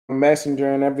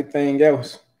Messenger and everything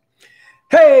else.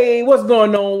 Hey, what's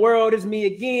going on, world? It's me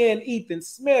again, Ethan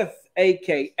Smith,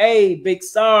 aka Big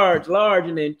Sarge, large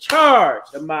and in charge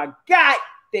of my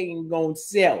goddamn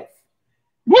self.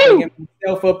 Woo! Bringing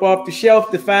myself up off the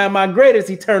shelf to find my greatest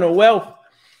eternal wealth.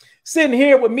 Sitting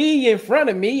here with me in front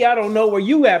of me, I don't know where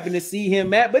you happen to see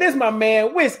him at, but it's my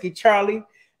man Whiskey Charlie,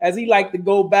 as he like to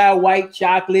go by White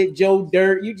Chocolate, Joe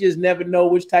Dirt. You just never know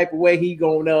which type of way he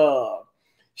gonna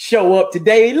show up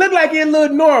today. He look like he a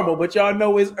little normal, but y'all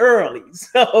know it's early,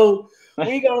 so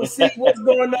we gonna see what's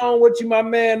going on with you, my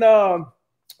man.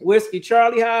 Whiskey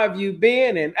Charlie, how have you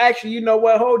been? And actually, you know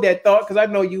what? Hold that thought, because I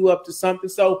know you up to something.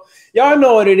 So y'all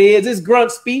know what it is. It's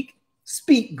Grunt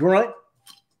Speak Grunt,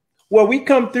 where we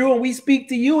come through and we speak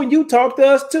to you and you talk to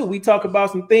us too. We talk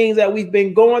about some things that we've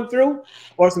been going through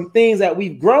or some things that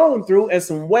we've grown through and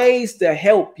some ways to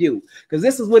help you. Because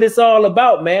this is what it's all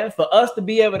about, man. For us to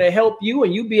be able to help you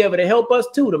and you be able to help us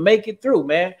too, to make it through,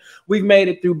 man. We've made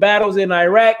it through battles in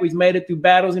Iraq. We've made it through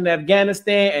battles in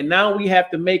Afghanistan. And now we have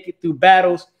to make it through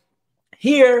battles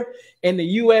here in the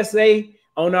USA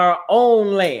on our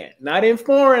own land, not in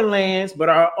foreign lands, but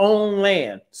our own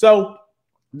land. So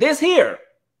this here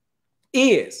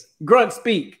is Grunt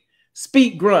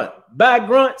Speak Grunt, by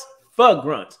Grunts, for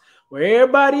Grunts, where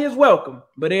everybody is welcome,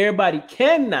 but everybody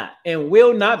cannot and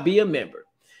will not be a member.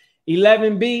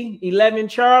 11B, 11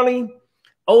 Charlie,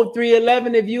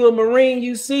 0311, if you a Marine,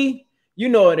 you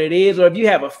know what it is, or if you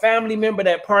have a family member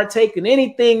that partake in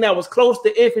anything that was close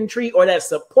to infantry or that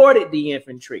supported the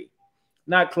infantry.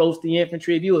 Not close to the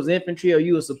infantry. If you was infantry or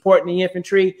you was supporting the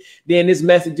infantry, then this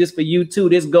message is for you too.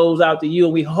 This goes out to you,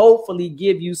 and we hopefully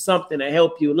give you something to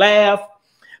help you laugh,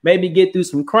 maybe get through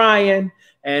some crying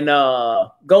and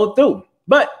go through.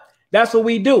 But that's what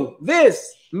we do.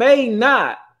 This may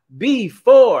not be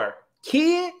for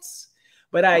kids,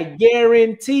 but I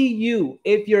guarantee you,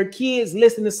 if your kids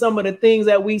listen to some of the things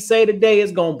that we say today,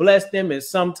 it's going to bless them in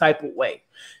some type of way.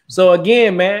 So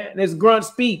again, man, it's Grunt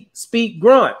Speak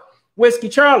Grunt. Whiskey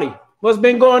Charlie, what's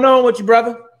been going on with you,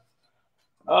 brother?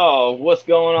 Oh, what's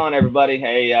going on, everybody?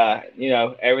 Hey, you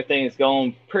know, everything's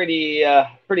going pretty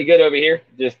good over here.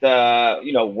 Just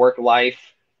you know, work life,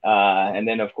 and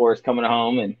then of course coming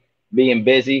home and being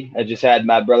busy. I just had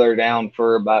my brother down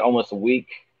for about almost a week,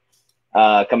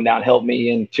 coming down to help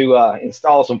me to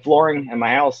install some flooring in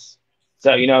my house.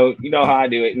 So you know how I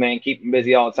do it, man. Keeping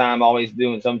busy all the time, always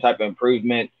doing some type of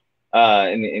improvement.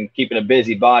 And keeping a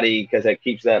busy body, because that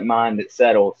keeps that mind that's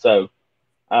settled. So,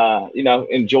 you know,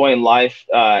 enjoying life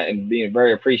and being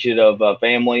very appreciative of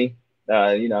family,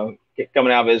 you know,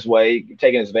 coming out of his way,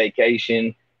 taking his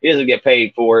vacation. He doesn't get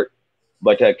paid for it,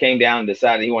 but came down and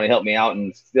decided he wanted to help me out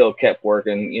and still kept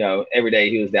working, you know, every day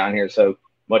he was down here. So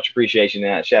much appreciation.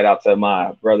 And shout out to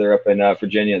my brother up in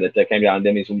Virginia that came down and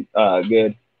did me some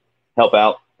good help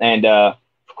out. And,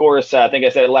 of course, I think I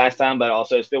said it last time, but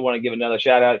also still want to give another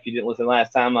shout out. If you didn't listen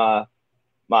last time,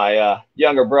 my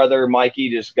younger brother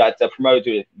Mikey just got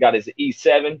promoted got his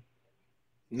E7.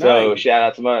 Nice. So shout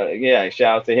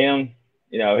out to him.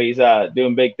 You know, he's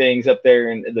doing big things up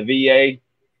there in the VA,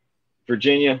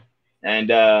 Virginia, and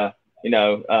you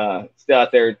know, still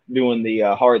out there doing the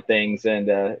hard things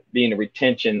and being a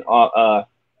retention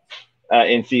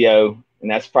NCO, and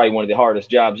that's probably one of the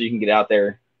hardest jobs you can get out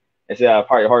there. It's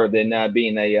probably harder than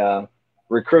being a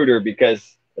recruiter,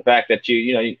 because the fact that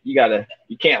you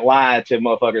can't lie to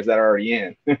motherfuckers that are already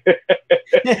in.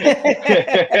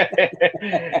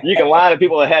 You can lie to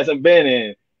people that hasn't been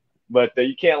in, but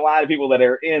you can't lie to people that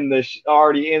are in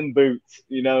already in boots.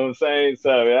 You know what I'm saying?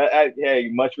 So hey,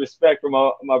 much respect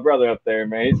for my brother up there,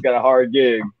 man. He's got a hard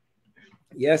gig.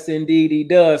 Yes, indeed, he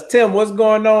does. Tim, what's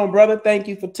going on, brother? Thank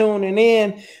you for tuning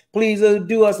in. Please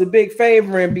do us a big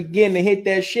favor and begin to hit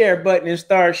that share button and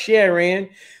start sharing,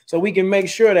 so we can make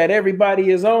sure that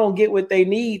everybody is on, get what they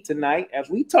need tonight as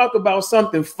we talk about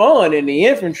something fun in the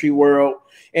infantry world,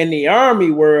 in the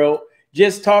Army world,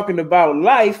 just talking about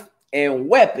life and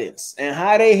weapons and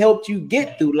how they helped you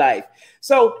get through life.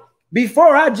 So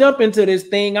before I jump into this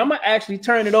thing, I'm going to actually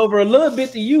turn it over a little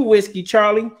bit to you, Whiskey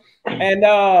Charlie,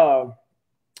 and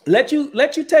let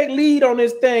you take lead on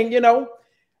this thing, you know.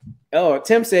 Oh,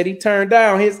 Tim said he turned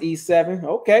down his E7.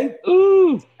 Okay.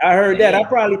 Ooh, I heard that.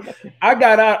 I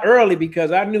got out early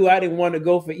because I knew I didn't want to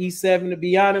go for E7, to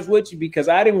be honest with you, because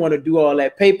I didn't want to do all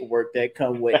that paperwork that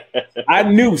come with it. I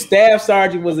knew staff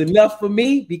sergeant was enough for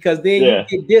me, because then you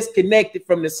get disconnected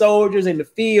from the soldiers in the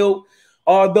field.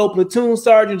 Although platoon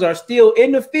sergeants are still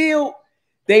in the field,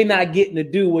 they not getting to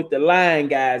do what the line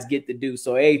guys get to do.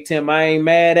 So, hey, Tim, I ain't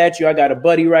mad at you. I got a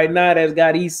buddy right now that's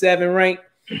got E7 rank.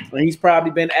 And he's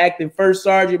probably been acting first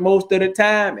sergeant most of the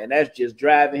time, and that's just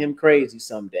driving him crazy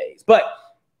some days. But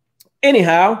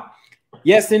anyhow,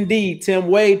 yes, indeed, Tim,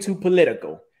 way too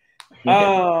political.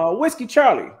 Whiskey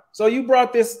Charlie. So you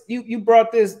brought this, you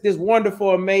brought this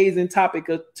wonderful, amazing topic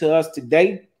to us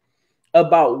today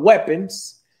about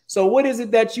weapons. So what is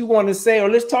it that you want to say? Or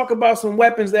let's talk about some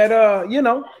weapons that you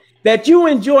know, that you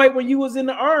enjoyed when you was in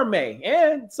the army.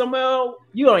 And some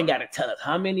you ain't got to tell us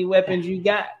how many weapons you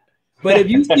got, but if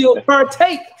you still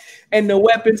partake in the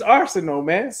weapons arsenal,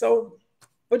 man. So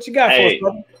what you got for us,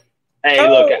 brother? Hey,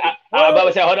 look, I'm about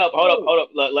to say, hold up.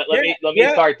 Let me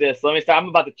start this. I'm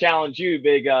about to challenge you,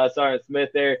 big Sergeant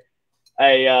Smith there.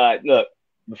 Hey, look,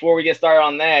 before we get started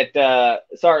on that,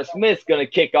 Sergeant Smith's going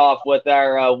to kick off with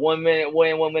our 1 minute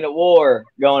win, 1 minute war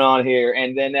going on here.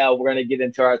 And then we're going to get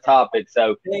into our topic.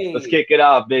 So let's kick it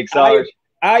off, big Sarge.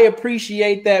 I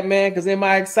appreciate that, man, because in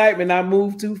my excitement, I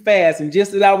moved too fast. And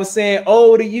just as I was saying,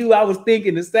 oh, to you, I was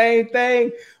thinking the same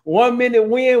thing. 1 minute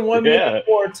win, 1 minute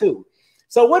war, too.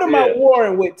 So what am I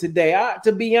warring with today?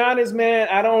 To be honest, man,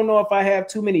 I don't know if I have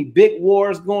too many big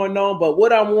wars going on, but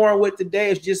what I'm warring with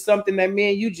today is just something that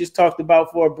me and you just talked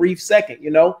about for a brief second.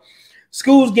 You know,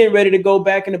 school's getting ready to go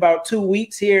back in about 2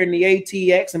 weeks here in the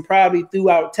ATX and probably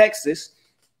throughout Texas.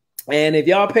 And if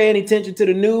y'all pay any attention to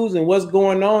the news and what's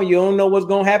going on, you don't know what's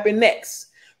going to happen next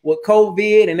with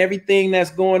COVID and everything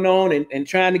that's going on and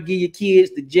trying to give your kids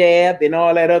the jab and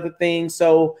all that other thing.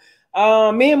 So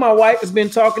me and my wife has been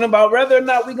talking about whether or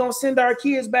not we're going to send our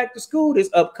kids back to school this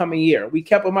upcoming year. We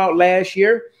kept them out last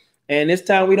year, and this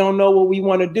time we don't know what we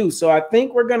want to do. So I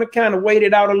think we're going to kind of wait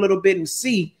it out a little bit and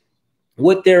see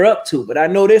what they're up to. But I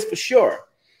know this for sure.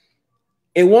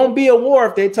 It won't be a war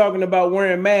if they're talking about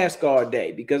wearing masks all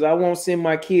day, because I won't send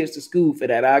my kids to school for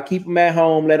that. I'll keep them at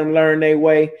home, let them learn their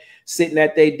way, sitting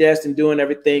at their desk and doing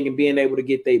everything and being able to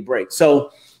get their break.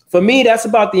 So for me, that's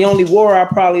about the only war I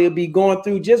probably will be going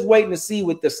through, just waiting to see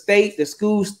what the state, the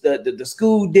schools, the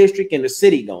school district and the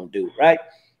city gonna do, right?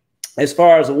 As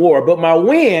far as a war. But my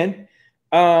win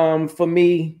for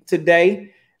me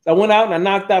today, I went out and I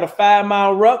knocked out a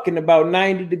 5-mile ruck in about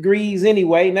 90 degrees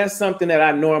anyway. And that's something that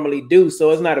I normally do. So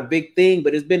it's not a big thing,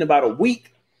 but it's been about a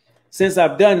week since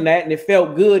I've done that. And it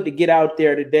felt good to get out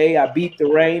there today. I beat the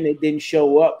rain. It didn't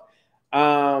show up.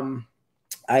 I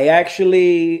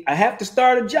have to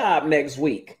start a job next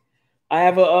week. I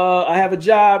have a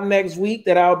job next week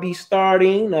that I'll be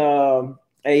starting an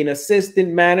assistant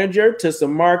manager to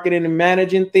some marketing and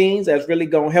managing things. That's really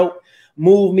gonna help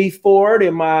move me forward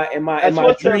in my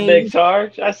dreams. Big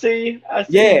Sarge. I see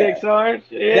Big Sarge.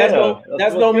 Yeah,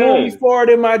 that's gonna move me forward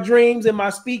in my dreams and my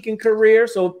speaking career.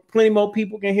 So plenty more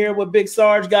people can hear what Big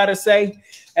Sarge got to say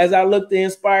as I look to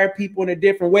inspire people in a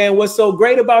different way. And what's so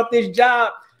great about this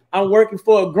job, I'm working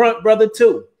for a grunt brother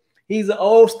too. He's an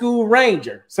old school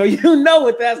ranger. So you know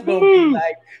what that's going to be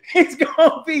like. It's going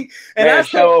to be. And I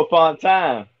show up on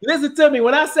time. Listen to me.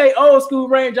 When I say old school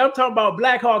ranger, I'm talking about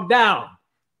Black Hawk Down.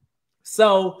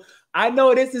 So I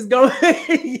know this is going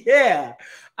to,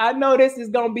 I know this is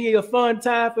going to be a fun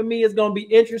time for me. It's going to be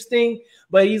interesting,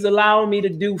 but he's allowing me to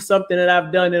do something that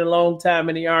I've done in a long time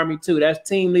in the Army too. That's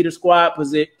team leader, squad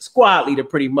leader,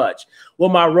 pretty much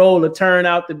what my role will turn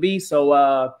out to be.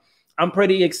 So I'm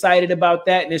pretty excited about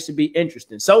that, and it should be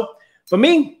interesting. So for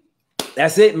me,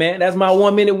 that's it, man. That's my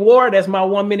 1 minute war. That's my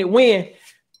 1 minute win.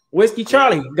 Whiskey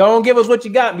Charlie, go on, give us what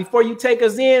you got before you take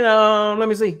us in. Let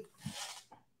me see.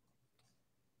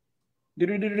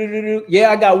 Yeah,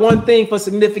 I got one thing for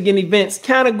significant events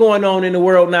kind of going on in the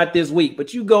world, not this week,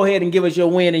 but you go ahead and give us your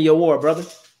win and your war, brother.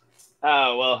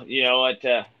 Oh, well, you know what?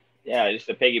 Just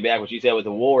to piggyback what you said with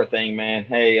the war thing, man.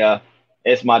 Hey,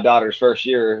 it's my daughter's first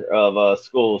year of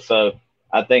school, so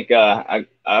I think I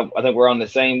think we're on the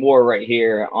same war right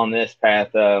here on this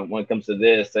path when it comes to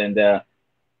this, and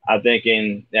I'm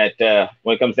thinking that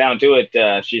when it comes down to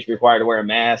it, she's required to wear a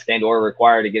mask and or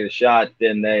required to get a shot,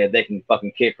 then they can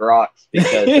fucking kick rocks,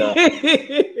 because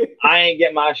I ain't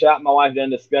getting my shot. My wife done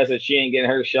discussed it. She ain't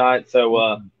getting her shot,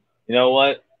 so you know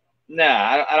what?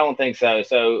 Nah, I don't think so.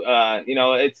 So you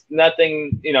know, it's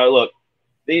nothing. You know, look.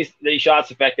 These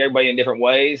shots affect everybody in different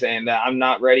ways, and I'm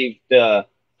not ready to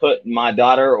put my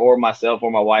daughter or myself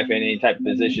or my wife in any type of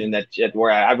position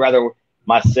where I'd rather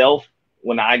myself,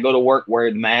 when I go to work,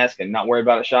 wear the mask and not worry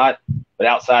about a shot. But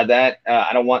outside that,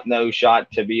 I don't want no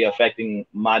shot to be affecting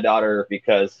my daughter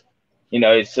because, you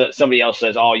know, somebody else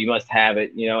says, "Oh, you must have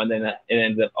it," you know, and then it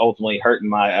ends up ultimately hurting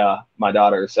my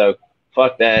daughter. So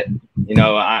fuck that. You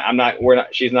know,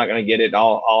 she's not going to get it.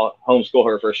 I'll homeschool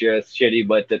her first year. That's shitty,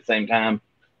 but at the same time,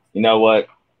 you know what?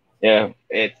 Yeah,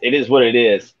 it is what it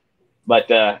is.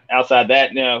 But outside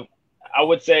that, no, I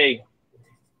would say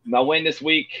my win this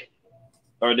week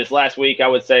or this last week, I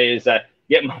would say, is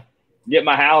get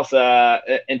my house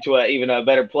into even a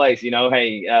better place. You know,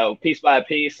 hey, piece by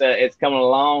piece, it's coming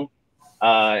along.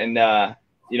 And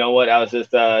you know what? I was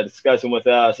just discussing with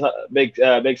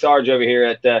Big Sarge over here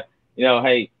at you know,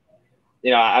 hey,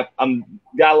 you know, I'm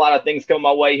got a lot of things coming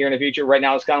my way here in the future. Right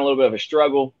now, it's kind of a little bit of a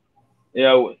struggle. You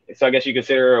know, so I guess you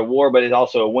consider it a war, but it's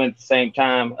also a win at the same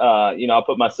time. You know, I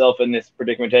put myself in this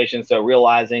predicamentation, so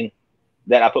realizing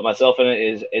that I put myself in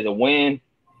it is a win.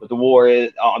 But the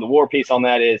war piece on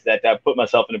that is that I put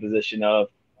myself in a position of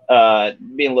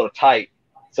being a little tight.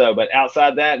 So, but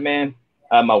outside that, man,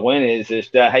 my win is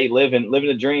just hey, living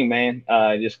the dream, man.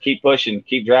 Just keep pushing,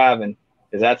 keep driving,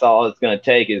 because that's all it's gonna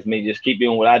take is me just keep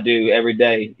doing what I do every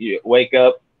day. You wake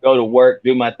up, go to work,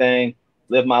 do my thing,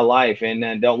 live my life, and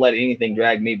then don't let anything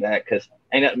drag me back, because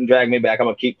ain't nothing drag me back. I'm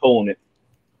gonna keep pulling it.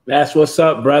 That's what's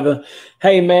up, brother.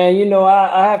 Hey, man, you know,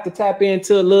 I have to tap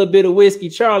into a little bit of Whiskey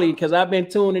Charlie because I've been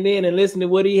tuning in and listening to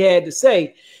what he had to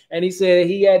say. And he said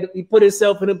he put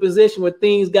himself in a position where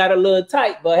things got a little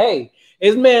tight. But, hey,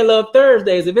 it's Man Love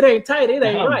Thursdays. If it ain't tight, it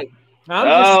ain't right.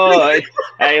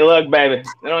 Hey, look, baby. It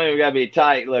don't even got to be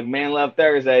tight. Look, Man Love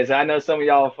Thursdays. I know some of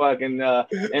y'all fucking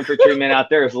infantrymen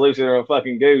out there is looser than a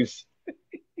fucking goose.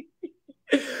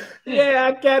 Yeah,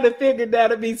 I kind of figured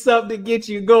that'd be something to get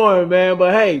you going, man.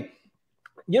 But hey,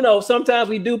 you know, sometimes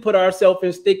we do put ourselves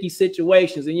in sticky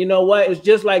situations. And you know what? It's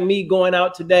just like me going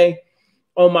out today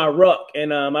on my ruck.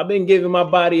 And I've been giving my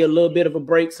body a little bit of a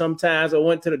break sometimes. I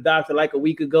went to the doctor like a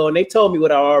week ago, and they told me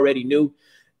what I already knew.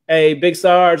 Hey, Big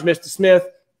Sarge, Mr. Smith,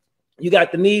 you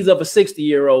got the knees of a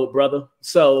 60-year-old, brother.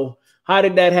 So how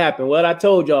did that happen? Well, I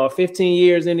told y'all, 15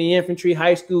 years in the infantry,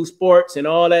 high school sports, and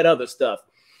all that other stuff.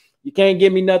 You can't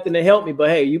give me nothing to help me,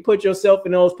 but hey, you put yourself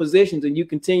in those positions and you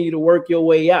continue to work your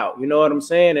way out. You know what I'm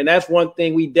saying? And that's one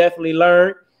thing we definitely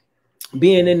learned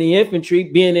being in the infantry,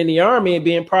 being in the army, and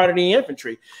being part of the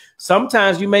infantry.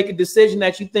 Sometimes you make a decision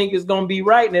that you think is going to be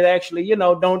right, and it actually, you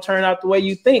know, don't turn out the way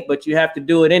you think, but you have to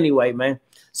do it anyway, man.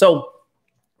 So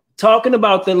talking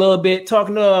about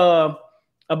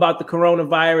about the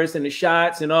coronavirus and the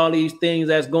shots and all these things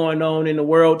that's going on in the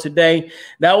world today.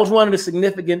 That was one of the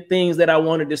significant things that I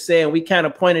wanted to say. And we kind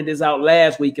of pointed this out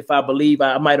last week, if I believe.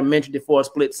 I might have mentioned it for a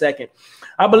split second.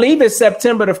 I believe it's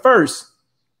September the 1st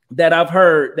that I've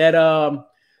heard that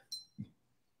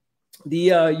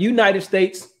the United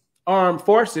States Armed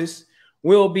Forces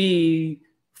will be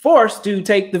forced to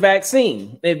take the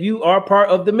vaccine if you are part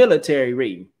of the military,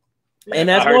 Reed. And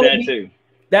that's I heard that too.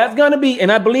 That's going to be,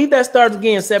 and I believe that starts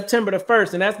again September the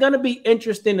 1st. And that's going to be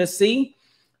interesting to see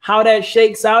how that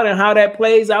shakes out and how that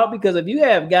plays out. Because if you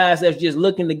have guys that's just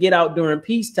looking to get out during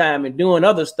peacetime and doing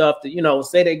other stuff to, you know,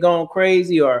 say they're going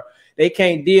crazy or they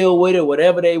can't deal with it,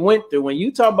 whatever they went through. When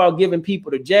you talk about giving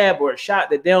people the jab or a shot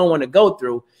that they don't want to go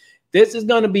through, this is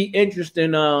going to be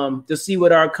interesting to see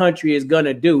what our country is going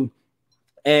to do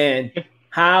and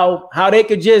how they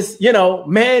could just, you know,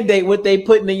 mandate what they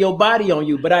putting in your body on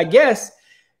you. But I guess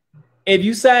if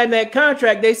you sign that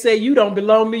contract, they say you don't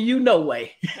belong to you no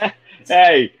way.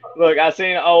 Hey, look, I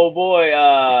seen an old boy,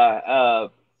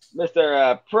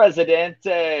 Mr. President.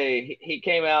 He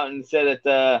came out and said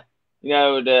that, you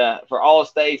know, for all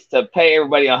states to pay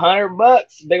everybody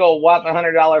 $100, big old whopping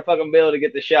 $100 fucking bill to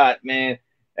get the shot, man.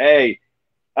 Hey,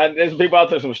 there's people out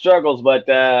there some struggles, but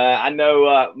I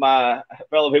know my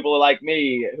fellow people are like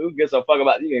me. Who gives a fuck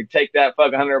about you? Can take that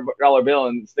fucking $100 bill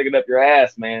and stick it up your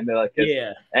ass, man. They're like,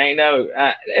 yeah, ain't no,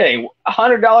 hey,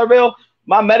 $100 bill.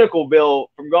 My medical bill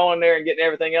from going there and getting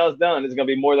everything else done is gonna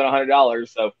be more than $100.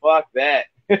 So fuck that.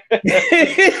 Fuck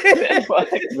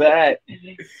that.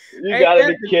 You gotta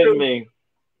be kidding me.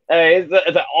 Hey, it's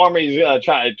the army's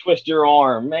trying to twist your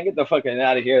arm. Man, get the fucking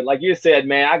out of here. Like you said,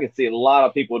 man, I can see a lot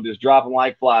of people just dropping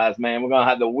like flies, man. We're going to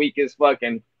have the weakest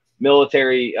fucking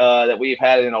military that we've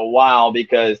had in a while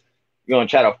because you're going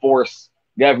to try to force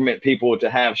government people to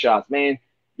have shots. Man,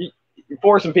 you're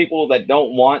forcing people that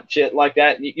don't want shit like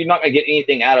that. You're not going to get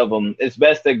anything out of them. It's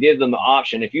best to give them the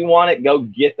option. If you want it, go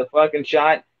get the fucking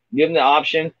shot. Give them the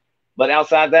option. But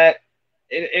outside that,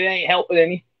 it ain't helping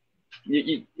any.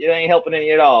 It ain't helping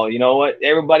any at all. You know what?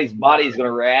 Everybody's body is going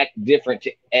to react different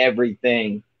to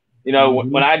everything. You know,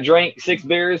 when I drink 6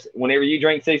 beers, whenever you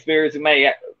drink 6 beers,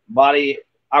 our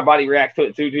body reacts to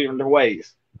it 2 different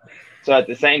ways. So at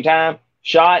the same time,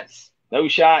 no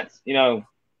shots. You know,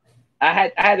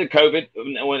 I had the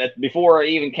COVID before it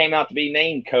even came out to be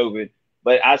named COVID,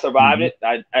 but I survived it.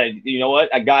 You know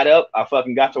what? I got up. I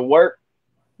fucking got to work,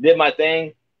 did my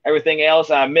thing. Everything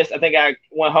else I missed. I think I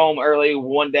went home early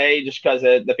one day just because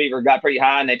the fever got pretty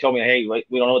high, and they told me, "Hey, we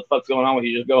don't know what the fuck's going on with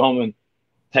you. Just go home and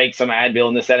take some Advil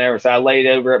and this, that, and everything. So I laid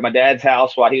over at my dad's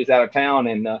house while he was out of town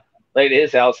and laid at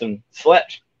his house and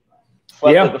slept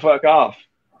it the fuck off.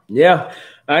 Yeah.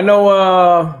 I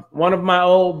know one of my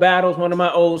old battles, one of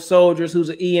my old soldiers who's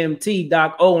an EMT,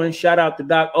 Doc Owens, shout out to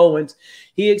Doc Owens.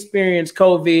 He experienced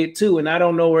COVID too, and I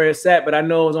don't know where it's at, but I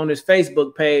know it was on his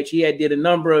Facebook page. He had did a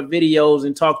number of videos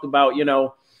and talked about, you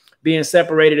know, being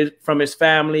separated from his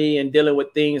family and dealing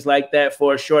with things like that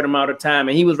for a short amount of time.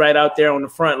 And he was right out there on the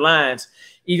front lines,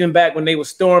 even back when they were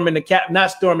storming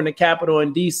not storming the Capitol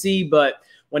in DC, but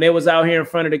when they was out here in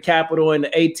front of the Capitol in the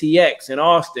ATX in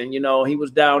Austin, you know, he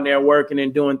was down there working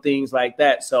and doing things like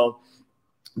that. So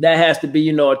that has to be,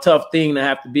 you know, a tough thing to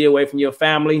have to be away from your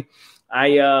family.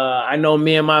 I know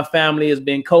me and my family has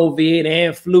been COVID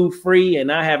and flu free,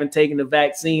 and I haven't taken the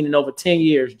vaccine in over 10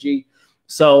 years, G.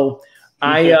 So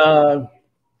I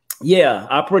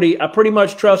pretty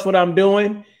much trust what I'm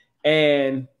doing,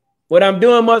 and what I'm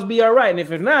doing must be all right. And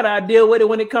if it's not, I deal with it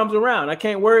when it comes around. I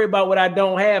can't worry about what I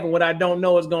don't have and what I don't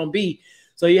know is going to be.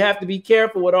 So you have to be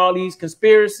careful with all these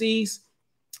conspiracies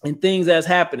and things that's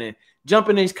happening. Jump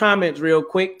in these comments real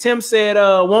quick. Tim said,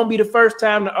 won't be the first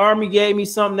time the Army gave me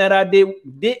something that I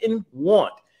didn't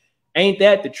want. Ain't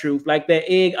that the truth? Like that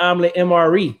egg omelet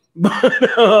MRE.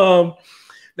 But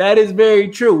that is very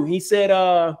true. He said,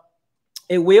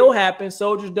 it will happen.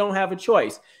 Soldiers don't have a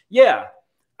choice. Yeah.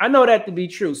 I know that to be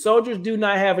true. Soldiers do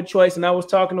not have a choice. And I was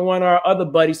talking to one of our other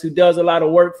buddies who does a lot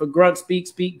of work for Grunts,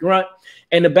 Speak Grunt.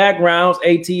 In the backgrounds,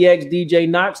 ATX, DJ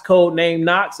Knox, code name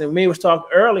Knox. And we was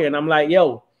talking earlier, and I'm like,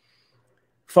 yo,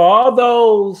 for all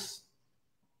those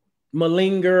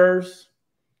malingerers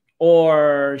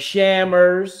or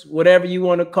shammers, whatever you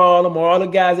want to call them, or all the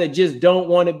guys that just don't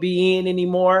want to be in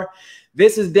anymore,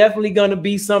 this is definitely going to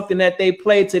be something that they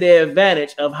play to their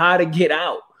advantage of how to get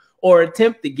out or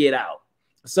attempt to get out.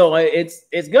 So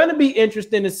it's going to be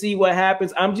interesting to see what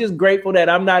happens. I'm just grateful that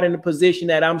I'm not in a position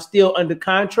that I'm still under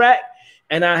contract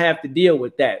and I have to deal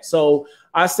with that. So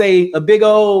I say a big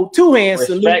old two-hand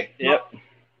salute. Yep.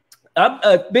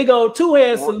 A big old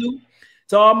two-hand salute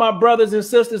to all my brothers and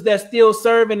sisters that's still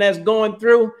serving, that's going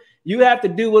through. You have to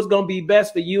do what's going to be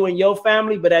best for you and your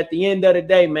family. But at the end of the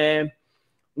day, man,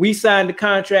 we signed the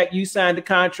contract, you signed the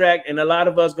contract, and a lot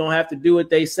of us going to have to do what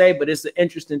they say, but it's an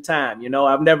interesting time. You know,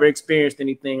 I've never experienced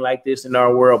anything like this in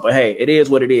our world, but hey, it is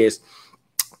what it is.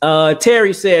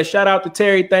 Terry says, shout out to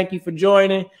Terry. Thank you for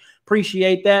joining.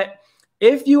 Appreciate that.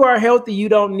 If you are healthy, you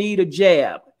don't need a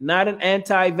jab, not an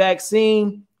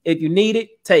anti-vaccine. If you need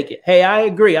it, take it. Hey, I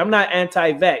agree. I'm not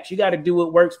anti-vax. You got to do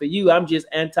what works for you. I'm just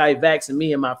anti-vax and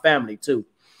me and my family too.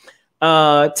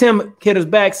 Tim hit us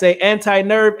back, say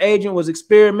anti-nerve agent was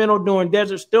experimental during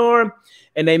Desert Storm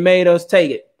and they made us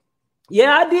take it.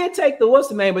 Yeah, I did take the what's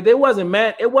the name, but it wasn't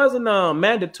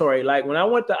mandatory. Like when I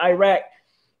went to Iraq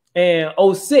in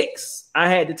 2006, I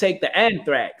had to take the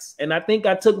anthrax, and I think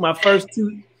I took my first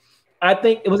two. I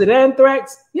think it was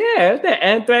anthrax. Yeah, it's that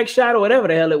anthrax shot or whatever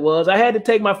the hell it was. I had to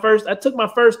take my first. I took my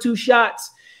first two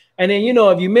shots. And then, you know,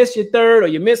 if you miss your third or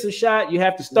you miss a shot, you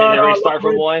have to start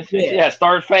from one. Yeah,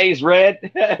 start phase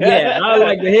red. Yeah, I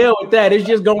like the hell with that. It's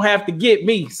just going to have to get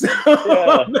me. So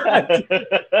I'm not doing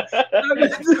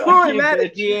that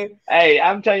again. Hey,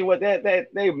 I'm telling you what,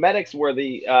 they medics were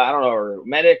the, I don't know, or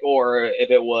medic or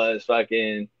if it was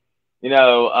fucking, you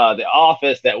know, the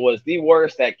office that was the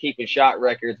worst at keeping shot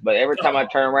records. But every time I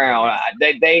turn around, I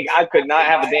could not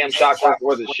have a damn shot record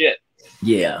worth of shit.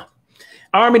 Yeah.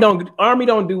 Army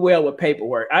don't do well with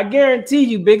paperwork. I guarantee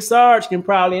you Big Sarge can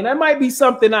probably, and that might be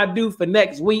something I do for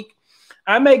next week.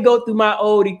 I may go through my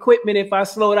old equipment if I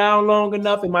slow down long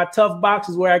enough in my tough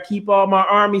boxes where I keep all my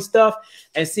Army stuff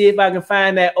and see if I can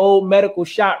find that old medical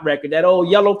shot record, that old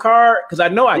yellow card, because I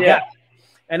know I got it.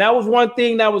 And that was one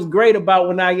thing that was great about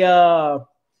when before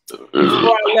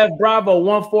I left Bravo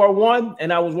 141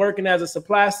 and I was working as a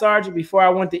supply sergeant before I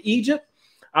went to Egypt.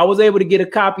 I was able to get a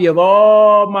copy of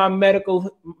all my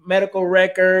medical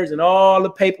records and all the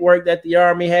paperwork that the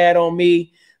Army had on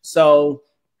me. So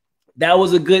that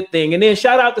was a good thing. And then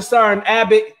shout out to Sergeant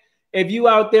Abbott. If you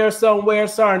out there somewhere,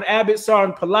 Sergeant Abbott,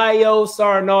 Sergeant Palayo,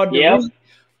 Sergeant Alderete,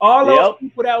 all those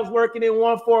people that was working in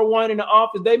 141 in the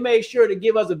office, they made sure to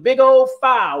give us a big old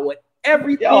file with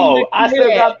everything. Yo, I still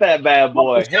got that bad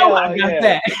boy. Hell, I got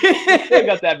that. Still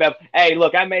got that bad. Hey,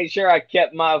 look, I made sure I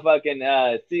kept my fucking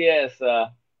CS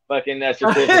fucking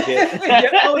certificate.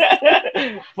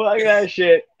 Fuck that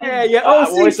shit. Yeah, your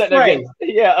OC spray.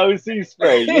 Yeah, OC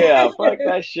spray. Yeah, fuck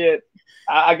that shit.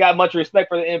 I got much respect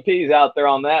for the MPs out there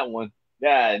on that one.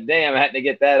 God damn, I had to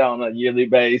get that on a yearly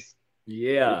base.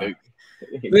 Yeah.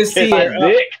 Let's see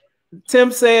here.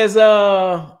 Tim says,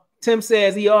 Tim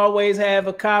says he always have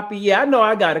a copy. Yeah, I know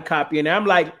I got a copy in there. I'm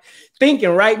like thinking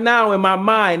right now in my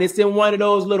mind, it's in one of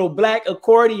those little black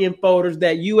accordion folders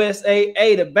that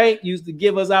USAA, the bank, used to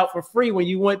give us out for free when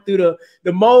you went through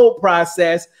the mold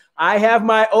process. I have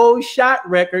my old shot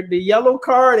record, the yellow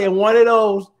card, in one of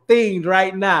those things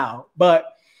right now. But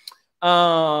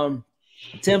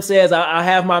Tim says I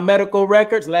have my medical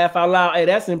records. Laugh out loud. Hey,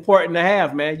 that's important to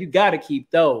have, man. You got to keep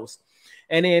those.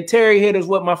 And then Terry hit us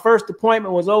with my first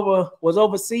appointment was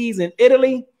overseas in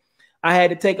Italy. I had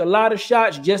to take a lot of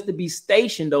shots just to be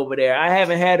stationed over there. I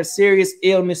haven't had a serious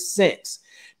illness since.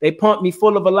 They pumped me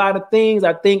full of a lot of things.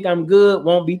 I think I'm good.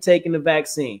 Won't be taking the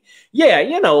vaccine. Yeah,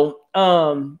 you know,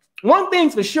 one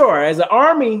thing's for sure. As an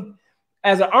army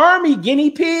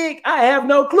guinea pig, I have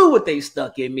no clue what they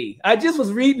stuck in me. I just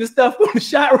was reading the stuff on the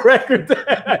shot record.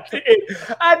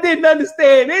 I didn't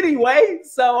understand anyway.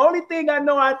 So only thing I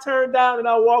know I turned down and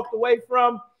I walked away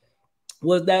from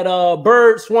was that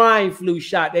bird swine flu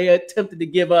shot they attempted to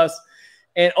give us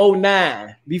in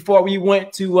 2009 before we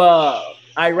went to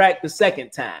Iraq the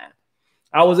second time.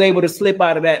 I was able to slip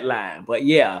out of that line. But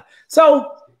yeah,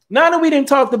 so now that we didn't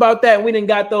talk about that, we didn't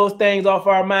got those things off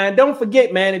our mind. Don't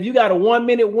forget, man, if you got a 1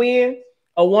 minute win,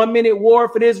 a 1 minute war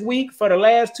for this week, for the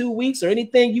last 2 weeks, or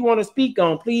anything you want to speak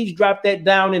on, please drop that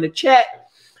down in the chat.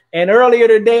 And earlier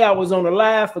today, I was on the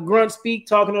live for Grunt Speak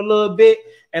talking a little bit,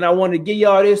 and I wanted to give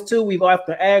y'all this too. We've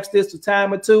often asked this a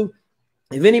time or two.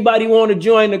 If anybody want to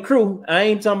join the crew, I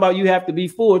ain't talking about you have to be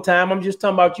full time. I'm just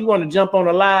talking about you want to jump on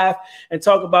the live and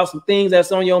talk about some things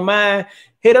that's on your mind.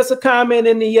 Hit us a comment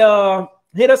in the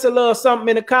hit us a little something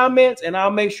in the comments, and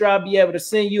I'll make sure I'll be able to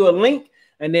send you a link,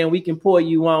 and then we can pull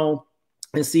you on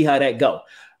and see how that go.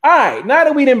 All right, now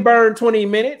that we didn't burn 20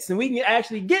 minutes, and we can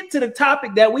actually get to the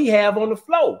topic that we have on the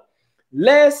flow.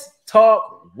 Let's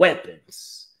talk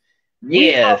weapons.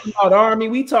 Yes. We talking about Army,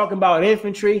 we talking about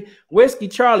infantry. Whiskey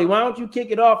Charlie, why don't you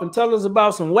kick it off and tell us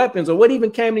about some weapons, or what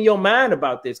even came to your mind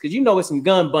about this? Because you know it's some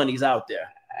gun bunnies out there.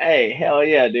 Hey, hell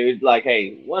yeah, dude. Like,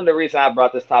 hey, one of the reasons I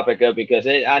brought this topic up because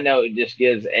I know it just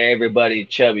gives everybody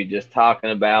chubby just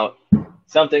talking about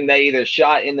something they either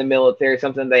shot in the military,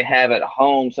 something they have at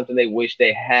home, something they wish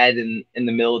they had in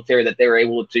the military that they were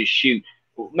able to shoot.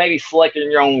 Maybe selecting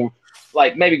your own,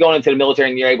 like maybe going into the military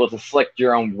and you're able to select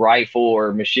your own rifle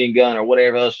or machine gun or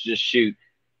whatever else to just shoot.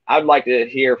 I'd like to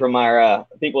hear from our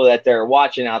people that they're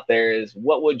watching out there is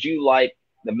what would you like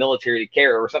the military to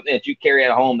carry, or something that you carry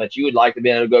at home that you would like to be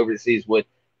able to go overseas with,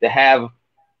 to have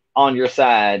on your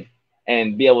side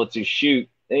and be able to shoot,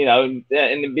 you know,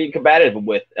 and be combative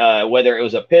with, whether it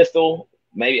was a pistol,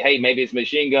 maybe it's a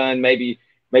machine gun, maybe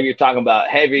you're talking about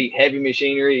heavy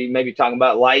machinery, maybe you're talking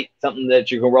about light, something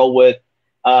that you can roll with.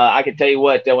 I can tell you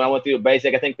what, when I went through the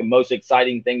basic, I think the most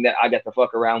exciting thing that I got to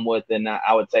fuck around with, and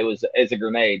I would say is a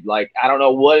grenade. Like, I don't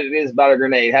know what it is about a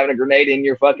grenade, having a grenade in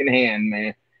your fucking hand,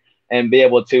 man, and be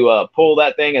able to pull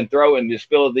that thing and throw it and just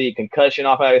feel the concussion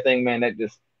off everything, man. That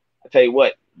just, I tell you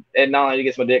what, it not only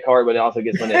gets my dick hard, but it also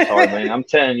gets my dick hard, man. I'm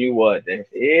telling you what,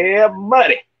 yeah,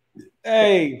 buddy.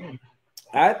 Hey,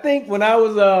 I think when I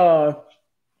was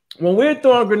when we were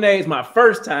throwing grenades my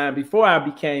first time before I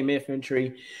became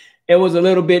infantry, it was a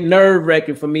little bit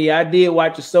nerve-wracking for me. I did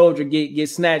watch a soldier get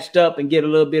snatched up and get a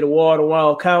little bit of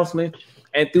wall-to-wall counseling,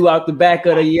 and throughout the back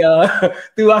of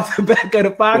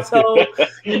the foxhole,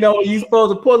 you know, you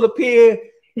supposed to pull a pin,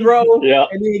 throw,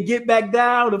 and then get back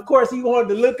down. Of course, he wanted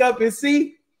to look up and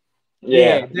see.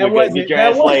 Yeah, that wasn't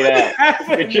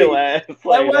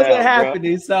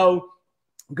happening. So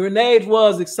grenades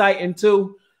was exciting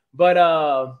too, but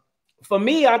for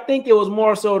me, I think it was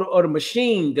more so the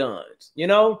machine guns. You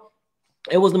know,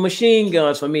 it was the machine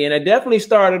guns for me, and I definitely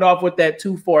started off with that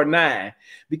 249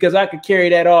 because I could carry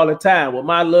that all the time with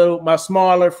my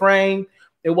smaller frame.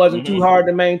 It wasn't too hard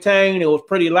to maintain. It was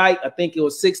pretty light. I think it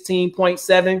was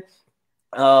 16.7,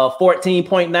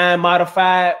 14.9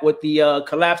 modified with the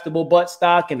collapsible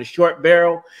buttstock and the short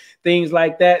barrel, things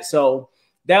like that. So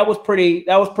that was pretty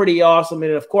awesome.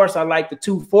 And of course, I like the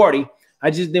 240. I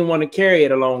just didn't want to carry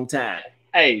it a long time.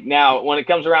 Hey, now when it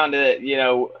comes around to you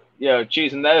know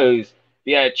choosing those,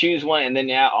 you got to choose one, and then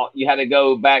you had to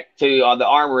go back to the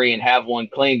armory and have one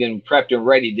cleaned and prepped and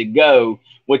ready to go.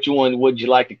 Which one would you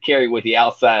like to carry with you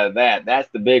outside of that? That's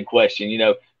the big question. You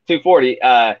know, 240,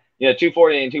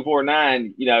 240 and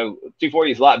 249,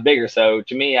 240 is a lot bigger. So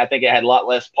to me, I think it had a lot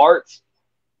less parts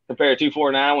compared to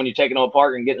 249 when you're taking them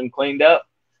apart and getting them cleaned up.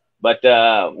 But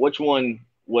which one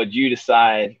would you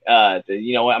decide? I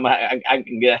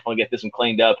can definitely get this one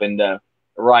cleaned up and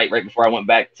right before I went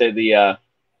back to the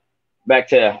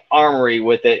armory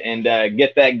with it and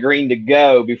get that green to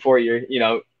go before you're,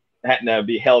 having to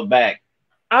be held back.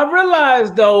 I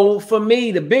realized though, for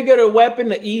me, the bigger the weapon,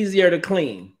 the easier to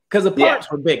clean because the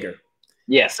parts were bigger.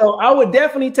 Yes. So I would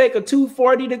definitely take a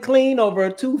 240 to clean over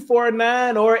a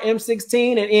 249 or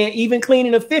M16, and even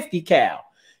cleaning a 50 cal.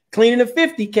 Cleaning a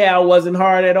 50 cal wasn't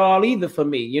hard at all either for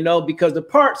me, you know, because the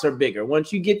parts are bigger.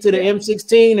 Once you get to the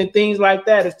M16 and things like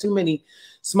that, it's too many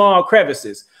small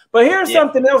crevices. But here's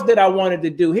something else that I wanted to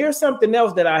do. Here's something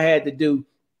else that I had to do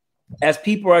as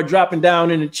people are dropping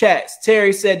down in the chats.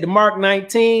 Terry said the Mark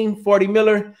 19, 40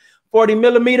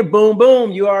 millimeter, boom,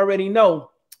 boom. You already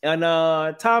know. And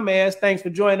Thomas, thanks for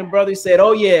joining, brother. He said,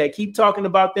 oh, yeah, keep talking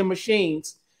about them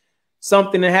machines.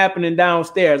 Something happening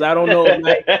downstairs. I don't know.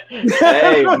 Like,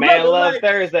 hey, man, love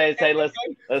Thursdays. Hey, let's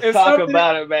talk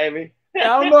about it, baby. I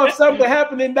don't know if something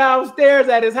happening downstairs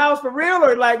at his house for real,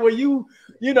 or like where you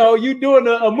doing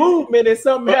a movement and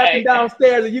something happened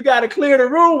downstairs and you got to clear the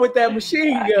room with that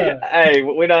machine gun. Hey,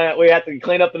 we have to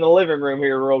clean up in the living room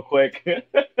here real quick.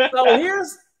 So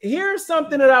here's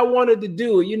something that I wanted to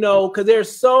do, you know, because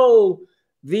there's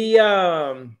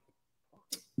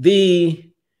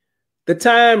the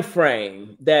time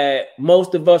frame that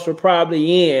most of us are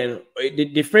probably in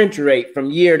differentiate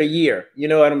from year to year. You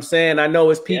know what I'm saying? I know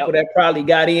it's people that probably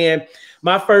got in.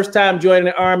 My first time joining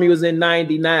the Army was in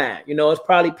 99. You know, it's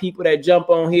probably people that jump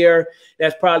on here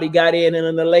that's probably got in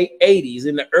the late 80s,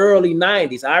 in the early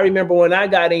 90s. I remember when I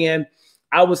got in,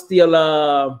 I was still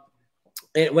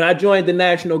when I joined the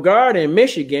National Guard in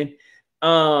Michigan,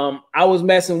 I was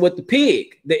messing with the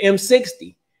pig, the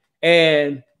M60.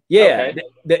 And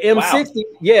the M60,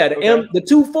 the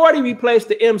 240 replaced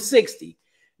the M60.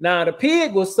 Now the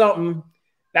pig was something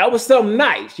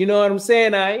nice. You know what I'm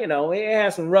saying? It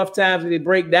had some rough times when they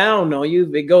break down on you,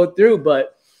 they go through,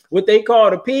 but what they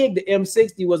called a pig, the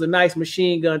M60 was a nice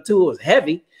machine gun too. It was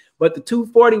heavy, but the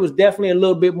 240 was definitely a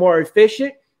little bit more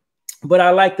efficient. But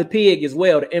I like the pig as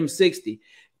well, the M60.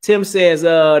 Tim says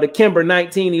the Kimber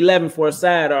 1911 for a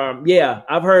sidearm. Yeah,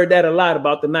 I've heard that a lot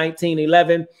about the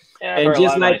 1911. Yeah, and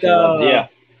just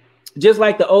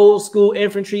like the old school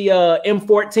infantry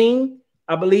M14,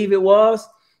 I believe it was.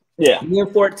 Yeah,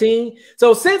 M14.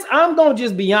 So since I'm gonna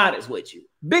just be honest with you,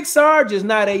 Big Sarge is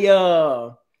not a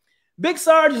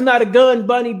gun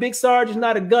bunny. Big Sarge is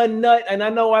not a gun nut. And I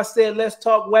know I said let's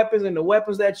talk weapons and the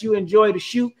weapons that you enjoy to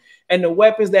shoot and the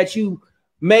weapons that you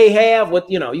may have with,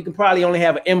 you can probably only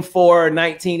have an M4,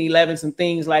 1911s and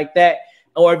things like that.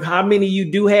 Or how many you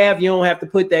do have, you don't have to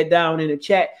put that down in the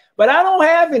chat. But I don't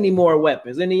have any more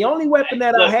weapons. And the only weapon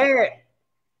that I had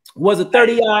was a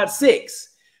 30-06.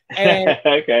 And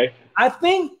I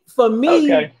think for me,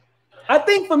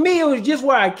 it was just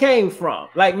where I came from.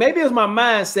 Like maybe it was my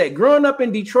mindset. Growing up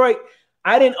in Detroit,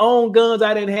 I didn't own guns.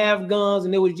 I didn't have guns.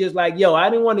 And it was just like, I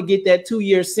didn't want to get that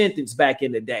 2-year sentence back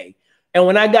in the day. And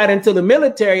when I got into the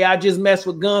military, I just messed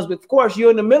with guns. But of course,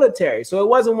 you're in the military. So it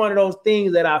wasn't one of those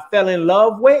things that I fell in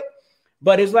love with.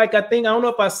 But it's like, I don't know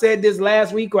if I said this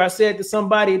last week or I said to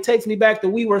somebody, it takes me back to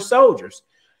We Were Soldiers.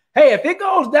 Hey, if it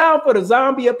goes down for the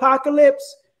zombie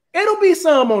apocalypse, it'll be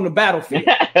some on the battlefield.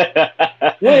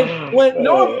 when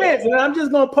no offense, and I'm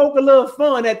just going to poke a little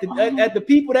fun at the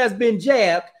people that's been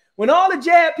jabbed. When all the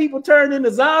jabbed people turn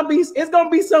into zombies, it's going to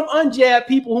be some unjabbed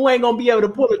people who ain't going to be able to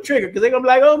pull a trigger because they're going to be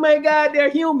like, oh, my God, they're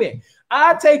human.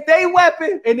 I take their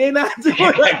weapon and then I do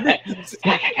it like this.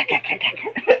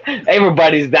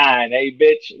 Everybody's dying. Hey,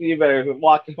 bitch, you better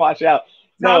watch out.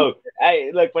 No,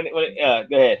 hey, look, go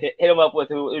ahead. Hit him up with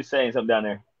who's saying something down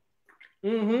there.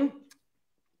 Mm-hmm.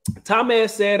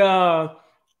 Thomas said,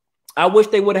 I wish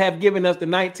they would have given us the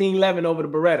 1911 over the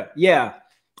Beretta. Yeah,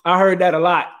 I heard that a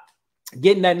lot.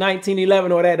 Getting that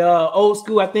 1911 or that old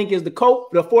school, I think is the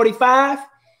Colt, the 45.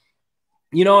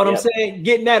 You know what I'm saying?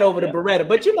 Getting that over the Beretta.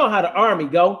 But you know how the Army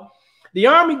go. The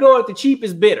Army go with the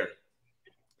cheapest bidder.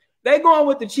 They going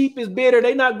with the cheapest bidder.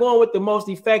 They're not going with the most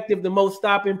effective, the most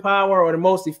stopping power, or the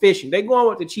most efficient. They're going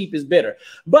with the cheapest bidder.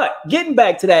 But getting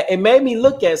back to that, it made me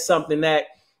look at something that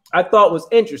I thought was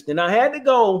interesting. I had to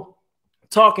go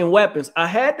talking weapons. I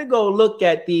had to go look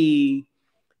at the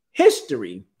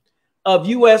history of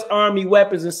U.S. Army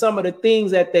weapons and some of the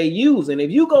things that they use. And if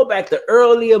you go back to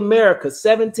early America,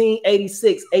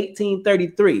 1786,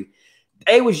 1833,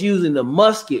 they was using the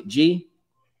musket, G.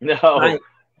 No. Like,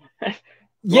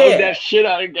 that shit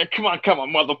out of there. Come on,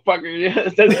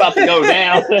 motherfucker. That's about to go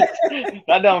down.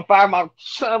 I done fire my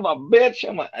son of a bitch.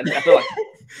 I feel like,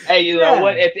 hey, you know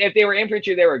what? If they were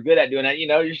infantry, they were good at doing that.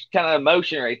 Just kind of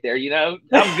emotion right there.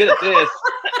 I'm good at this.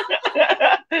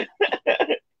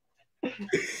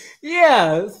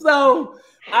 Yeah, so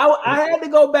I had to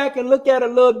go back and look at a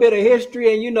little bit of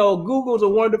history, and Google's a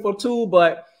wonderful tool,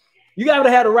 but you got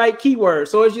to have the right keyword.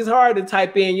 So it's just hard to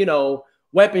type in,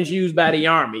 weapons used by the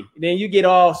Army. Then you get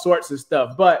all sorts of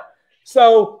stuff. But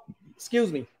so,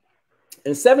 excuse me,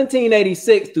 in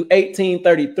 1786 to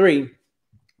 1833,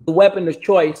 the weapon of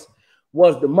choice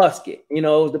was the musket. You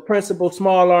know, it was the principal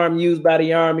small arm used by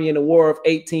the Army in the War of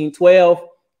 1812.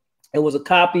 It was a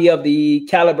copy of the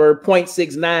caliber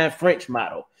 .69 French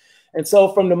model. And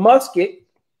so from the musket,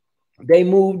 they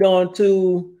moved on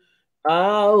to,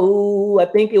 I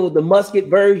think it was the musket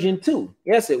version 2.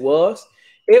 Yes, it was.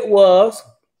 It was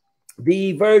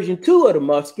the version 2 of the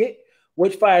musket,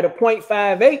 which fired a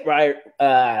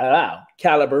 .58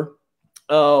 caliber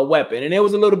weapon. And it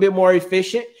was a little bit more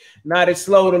efficient, not as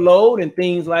slow to load and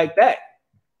things like that.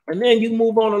 And then you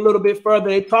move on a little bit further.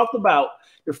 They talked about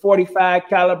the 45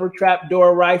 caliber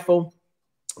trapdoor rifle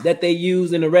that they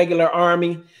used in the regular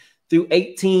Army through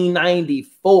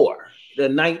 1894 to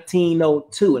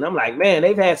 1902. And I'm like, man,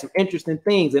 they've had some interesting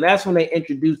things. And that's when they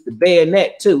introduced the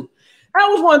bayonet too. That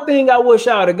was one thing I wish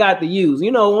I would have got to use.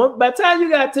 You know, by the time you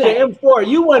got to the M4,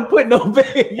 you wasn't putting no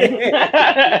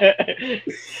bayonet.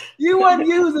 You wasn't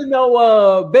using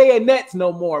no bayonets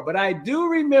no more. But I do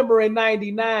remember in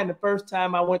 99, the first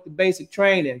time I went to basic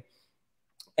training,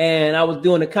 and I was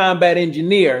doing a combat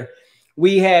engineer,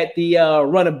 we had the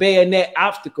run a bayonet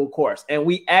obstacle course, and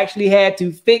we actually had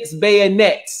to fix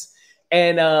bayonets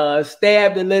and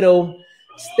stab the little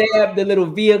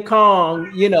Viet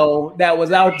Cong, you know, that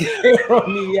was out there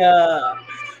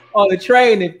on the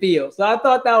training field. So I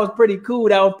thought that was pretty cool.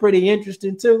 That was pretty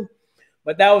interesting too.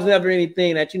 But that was never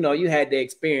anything that, you know, you had to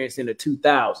experience in the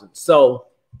 2000s. So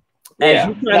yeah,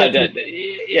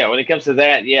 when it comes to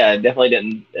that, yeah, definitely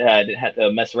didn't have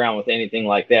to mess around with anything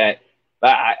like that.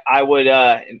 But I would,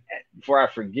 before I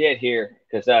forget here,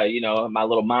 because you know, my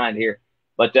little mind here,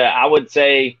 but I would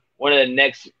say one of the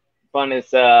next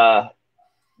funnest,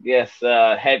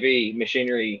 heavy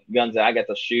machinery guns that I got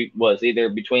to shoot was either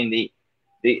between the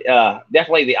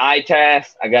definitely the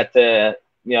ITAS. I got to,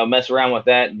 you know, mess around with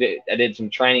that. I did some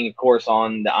training, of course,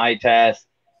 on the ITAS.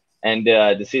 And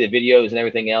to see the videos and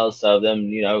everything else of them,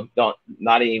 you know,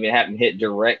 not even having to hit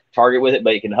direct target with it,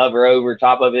 but you can hover over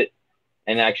top of it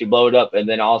and actually blow it up. And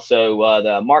then also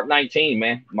the Mark 19,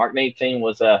 man. Mark 19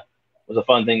 was a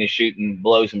fun thing to shoot and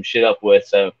blow some shit up with.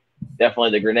 So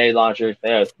definitely the grenade launchers,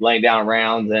 laying down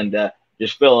rounds and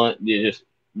just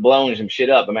blowing some shit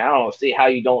up. I mean, I don't see how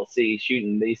you don't see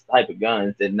shooting these type of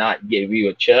guns that not give you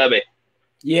a chubby.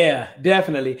 Yeah,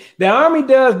 definitely. The Army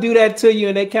does do that to you,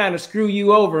 and they kind of screw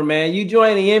you over, man. You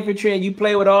join the infantry and you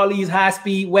play with all these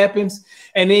high-speed weapons,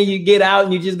 and then you get out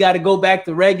and you just got to go back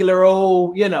to regular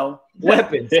old, you know,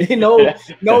 weapons. You know,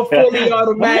 no fully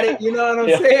automatic, you know what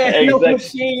I'm saying? Exactly. No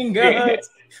machine guns.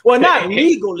 Well, not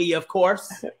legally, of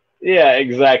course. Yeah,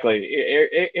 exactly.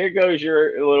 Here goes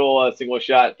your little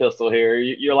single-shot pistol here.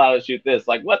 You're allowed to shoot this.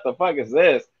 Like, what the fuck is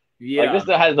this? Yeah. Like,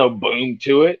 this has no boom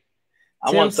to it. I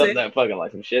want something that fucking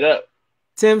light some shit up.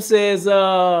 Tim says,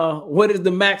 what is the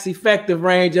max effective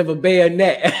range of a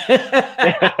bayonet?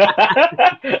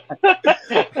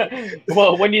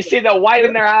 Well, when you see the white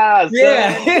in their eyes.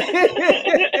 Yeah.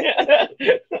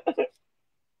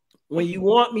 When you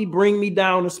want me, bring me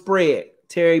down the spread.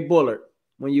 Terry Bullard.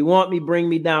 When you want me, bring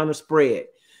me down the spread.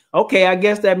 Okay, I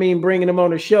guess that means bringing them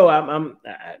on the show. I'm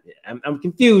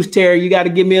confused, Terry. You got to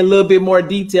give me a little bit more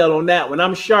detail on that one.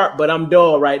 I'm sharp, but I'm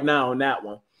dull right now on that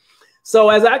one. So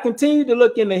as I continue to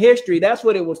look into history, that's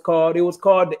what it was called. It was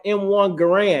called the M1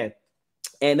 Garand,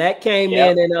 and that came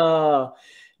in from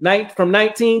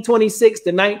 1926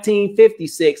 to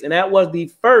 1956, and that was the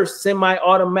first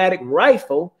semi-automatic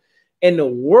rifle in the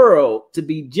world to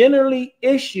be generally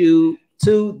issued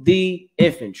to the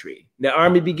infantry. The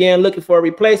Army began looking for a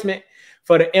replacement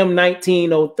for the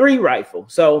M1903 rifle.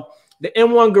 So the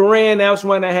M1 Garand, that was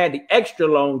one that had the extra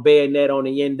long bayonet on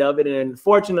the end of it. And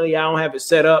unfortunately, I don't have it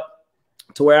set up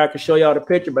to where I can show y'all the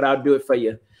picture, but I'll do it for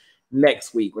you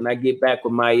next week when I get back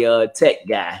with my tech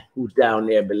guy who's down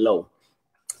there below.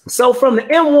 So from the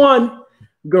M1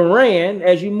 Garand,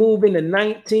 as you move into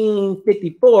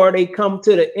 1954, they come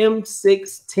to the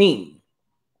M16.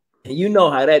 And you know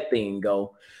how that thing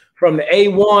go. From the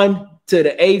A1 to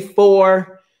the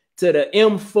A4 to the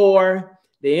M4,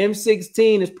 the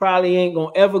M16 is probably ain't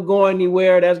gonna ever go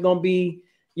anywhere. That's gonna be,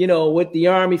 you know, with the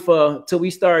Army till we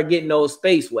start getting those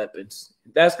space weapons.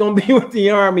 That's gonna be with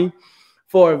the Army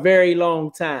for a very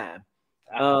long time.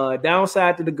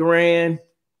 Downside to the Garand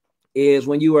is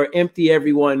when you are empty,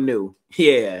 everyone knew.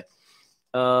 Yeah.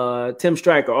 Tim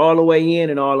Stryker, all the way in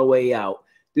and all the way out.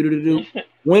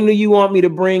 When do you want me to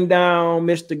bring down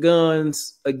Mr.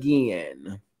 Guns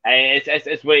again? Hey,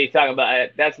 it's what you talking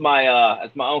about. That's my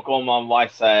uncle on my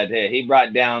wife's side. He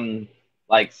brought down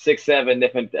like 6, 7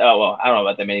 different. Well, I don't know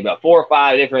about that many, but 4 or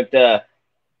 5 different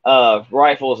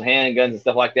rifles, handguns, and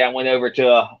stuff like that. Went over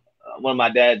to one of my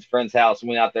dad's friend's house and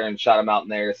went out there and shot him out in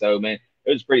there. So man,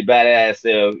 it was pretty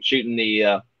badass shooting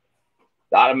the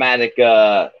automatic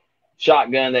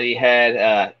shotgun that he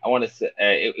had. I want to say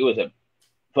it was a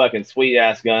fucking sweet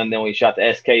ass gun. Then we shot the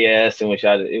SKS and we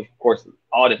shot, of course,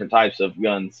 all different types of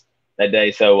guns that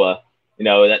day. So you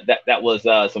know, that was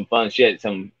some fun shit,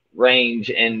 some range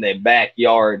in the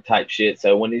backyard type shit.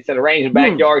 So when he said a range in the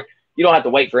backyard, you don't have to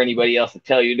wait for anybody else to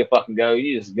tell you to fucking go.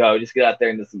 You just go, just get out there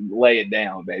and just lay it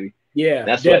down, baby. Yeah,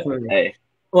 that's definitely. What, hey,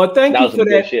 well, thank you for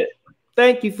that. Shit.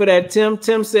 Thank you for that, Tim.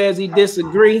 Tim says he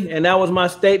disagree, and that was my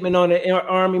statement on the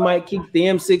Army might keep the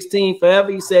M16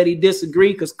 forever. He said he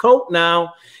disagree because Colt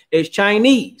now is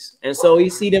Chinese, and so he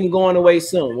see them going away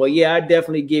soon. Well, yeah, I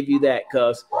definitely give you that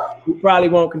because we probably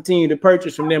won't continue to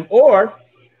purchase from them, or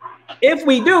if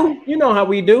we do, you know how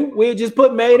we do, we'll just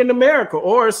put made in America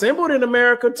or assembled in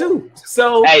America too.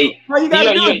 So hey, all you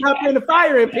gotta do is drop in the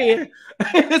firing pin.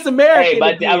 It's American. Hey,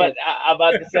 but I'm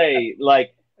about to say,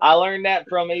 like, I learned that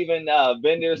from even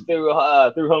vendors through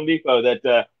Home Depot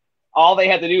that all they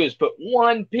have to do is put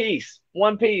one piece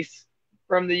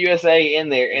from the USA in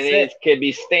there, and it could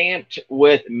be stamped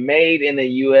with "Made in the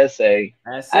USA."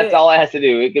 That's all it has to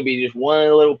do. It could be just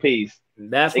one little piece.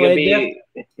 That's what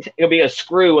it'll be a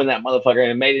screw in that motherfucker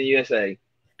and "Made in the USA."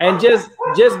 And just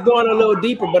going a little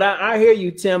deeper, but I hear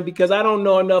you, Tim, because I don't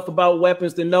know enough about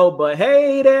weapons to know. But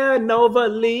hey there, Nova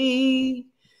Lee.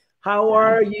 How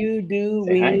are you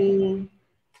doing?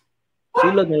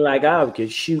 She looking like I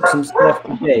could shoot some stuff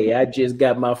today. I just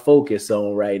got my focus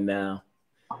on right now.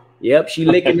 Yep, she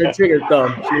licking her trigger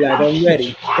thumb. She like, I'm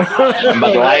ready. I'm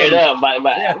about to light it up.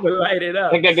 Yeah, I'm light it up.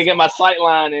 I think I can get my sight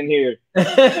line in here.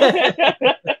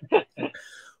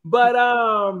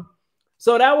 But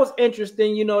so that was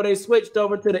interesting. You know, they switched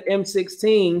over to the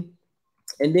M16,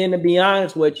 and then to be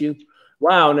honest with you,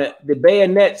 wow, the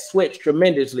bayonet switched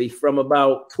tremendously from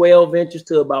about 12 inches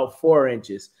to about 4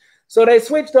 inches. So they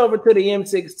switched over to the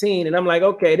M16, and I'm like,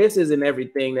 okay, this isn't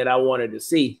everything that I wanted to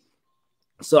see.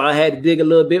 So I had to dig a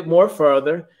little bit more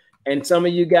further. And some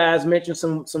of you guys mentioned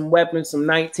some weapons, some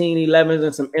 1911s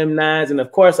and some M9s. And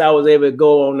of course, I was able to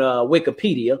go on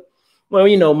Wikipedia. Well,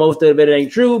 you know, most of it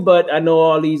ain't true, but I know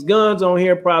all these guns on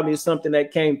here probably is something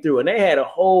that came through. And they had a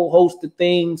whole host of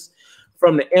things,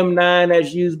 from the M9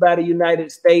 that's used by the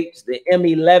United States, the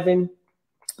M11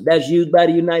 that's used by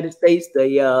the United States,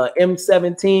 the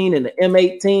M17 and the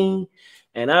M18.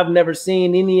 And I've never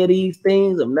seen any of these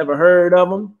things. I've never heard of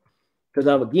them because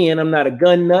I'm not a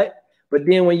gun nut. But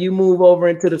then when you move over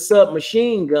into the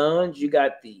submachine guns, you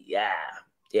got the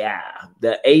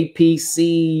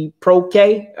APC Pro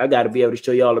K. I got to be able to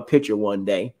show y'all a picture one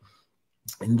day.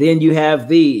 And then you have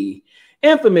the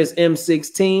infamous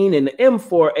M16 and the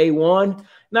M4A1.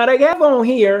 Now they have on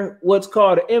here what's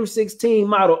called an M16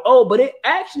 Model O, but it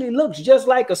actually looks just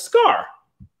like a SCAR.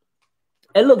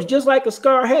 It looks just like a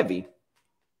SCAR Heavy.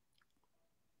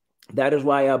 That is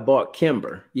why I bought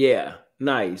Kimber. Yeah,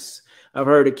 nice. I've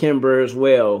heard of Kimber as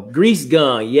well. Grease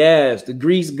gun, yes, the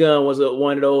grease gun was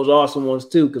one of those awesome ones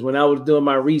too. Because when I was doing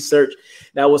my research,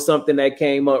 that was something that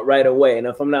came up right away. And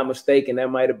if I'm not mistaken,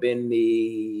 that might have been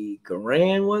the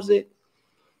Quran, was it?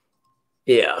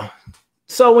 Yeah.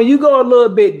 So when you go a little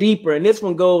bit deeper, and this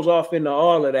one goes off into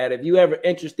all of that, if you ever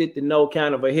interested to know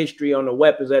kind of a history on the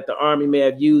weapons that the Army may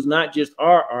have used, not just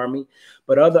our Army,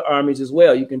 but other armies as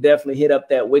well, you can definitely hit up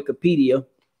that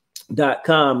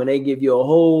Wikipedia.com, and they give you a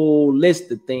whole list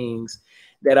of things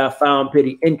that I found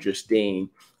pretty interesting.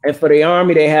 And for the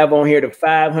Army, they have on here the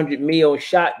 500 mil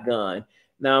shotgun.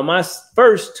 Now, my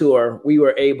first tour, we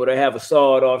were able to have a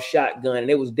sawed-off shotgun,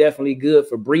 and it was definitely good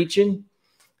for breaching.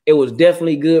 It was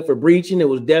definitely good for breaching. It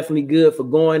was definitely good for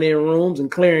going in rooms and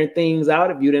clearing things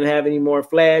out if you didn't have any more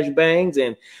flashbangs.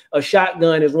 And a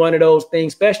shotgun is one of those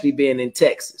things, especially being in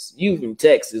Texas. You in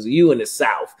Texas, you in the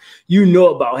South, you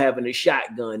know about having a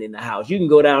shotgun in the house. You can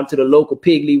go down to the local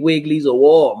Piggly Wigglies or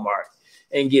Walmart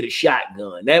and get a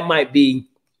shotgun. That might be,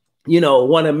 you know,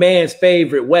 one of man's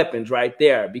favorite weapons right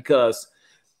there, because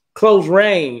close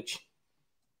range,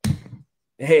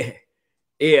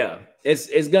 yeah.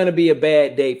 It's going to be a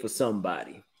bad day for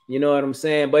somebody. You know what I'm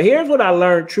saying? But here's what I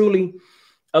learned truly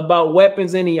about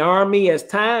weapons in the Army. As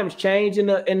times change in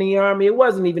the Army, it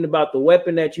wasn't even about the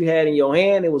weapon that you had in your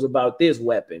hand. It was about this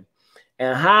weapon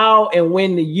and how and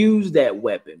when to use that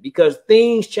weapon, because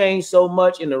things change so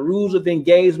much and the rules of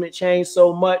engagement change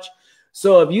so much.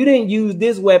 So if you didn't use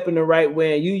this weapon the right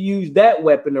way and you use that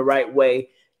weapon the right way,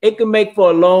 it can make for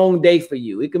a long day for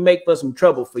you. It can make for some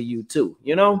trouble for you too,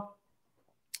 you know?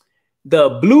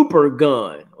 the blooper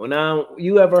gun. Well, now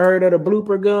you ever heard of the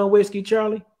blooper gun, Whiskey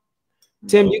Charlie?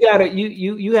 Tim, No.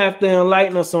 you have to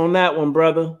enlighten us on that one,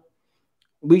 brother.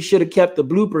 We should have kept the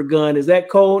blooper gun. Is that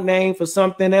code name for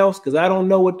something else? Because I don't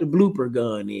know what the blooper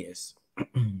gun is.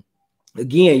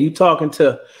 Again, you talking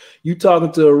to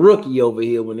a rookie over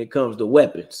here when it comes to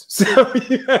weapons. So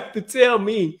you have to tell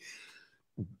me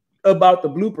about the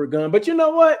blooper gun. But you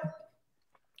know what?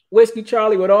 Whiskey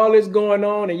Charlie, with all this going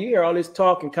on, and you hear all this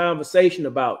talk and conversation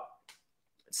about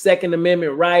Second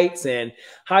Amendment rights and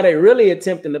how they really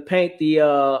attempting to paint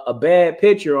a bad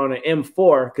picture on an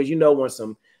M4, because you know when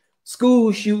some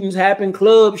school shootings happen,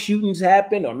 club shootings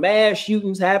happen, or mass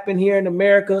shootings happen here in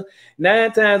America,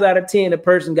 9 times out of 10, a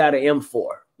person got an M4,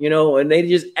 you know, and they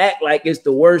just act like it's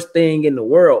the worst thing in the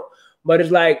world. But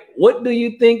it's like, what do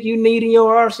you think you need in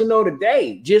your arsenal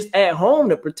today, just at home,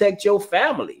 to protect your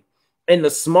family in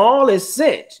the smallest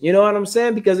sense? You know what I'm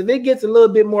saying? Because if it gets a little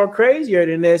bit more crazier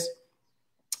than this,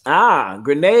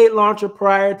 grenade launcher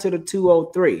prior to the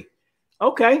 203.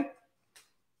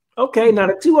 Okay, now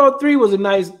the 203 was a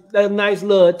nice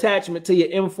little attachment to your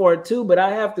M4 too, but I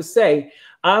have to say,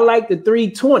 I like the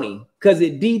 320 because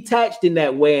it detached in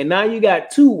that way, and now you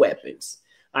got 2 weapons.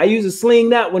 I used to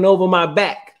sling that one over my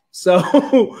back,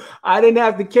 so I didn't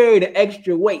have to carry the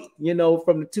extra weight, you know,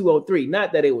 from the 203.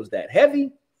 Not that it was that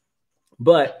heavy,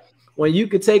 but when you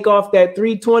could take off that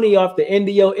 320 off the end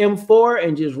of your M4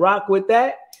 and just rock with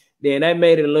that, then that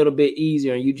made it a little bit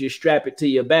easier, and you just strap it to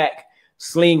your back,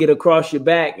 sling it across your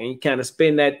back, and you kind of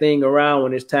spin that thing around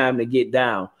when it's time to get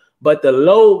down. But the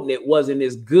load, it wasn't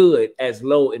as good as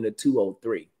load in the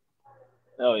 203.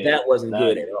 Oh, yeah. That wasn't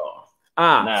good at all.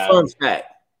 Fun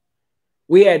fact.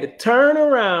 We had to turn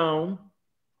around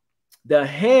the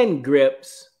hand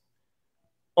grips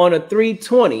on a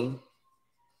 320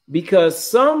 because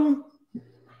some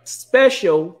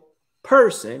special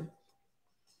person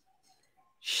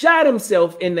shot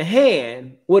himself in the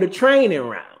hand with a training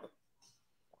round.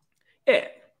 Yeah.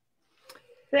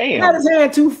 Damn. Got his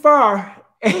hand too far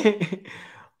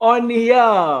on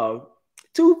the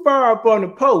too far up on the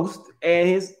post, and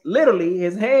his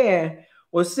hand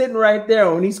was sitting right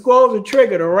there. When he squirreled the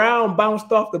trigger, the round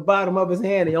bounced off the bottom of his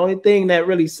hand. The only thing that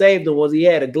really saved him was he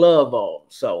had a glove on.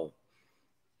 So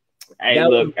hey,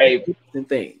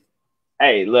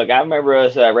 look, I remember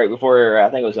us right before, I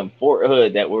think it was in Fort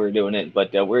Hood that we were doing it,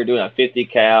 but we were doing a 50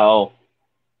 cal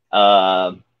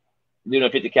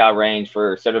range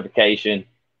for certification,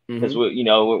 because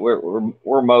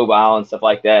we're mobile and stuff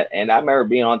like that. And I remember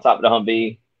being on top of the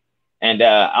Humvee, and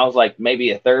I was like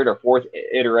maybe a 3rd or 4th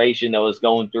iteration that was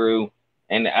going through.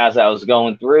 And as I was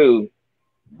going through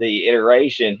the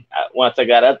iteration, once I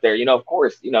got up there, of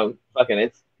course, fucking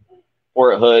it's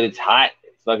Fort Hood, it's hot,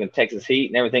 it's fucking Texas heat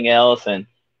and everything else. And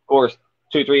of course,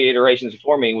 2-3 iterations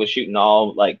before me was shooting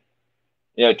all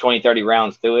 20-30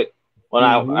 rounds to it. When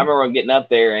I remember getting up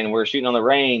there and we're shooting on the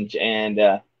range, and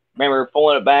remember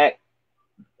pulling it back,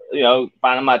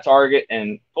 finding my target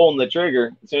and pulling the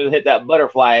trigger. As soon as it hit that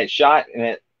butterfly, it shot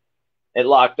and it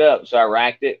locked up. So I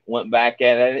racked it, went back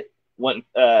at it,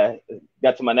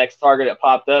 got to my next target that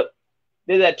popped up.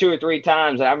 Did that 2 or 3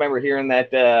 times, and I remember hearing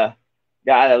that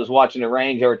guy that was watching the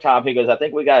range over top. He goes, "I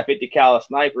think we got a 50 cal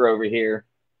sniper over here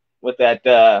with that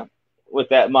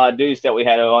mod deuce that we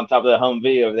had on top of the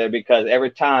Humvee over there," because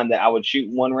every time that I would shoot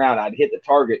one round, I'd hit the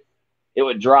target, it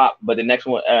would drop, but the next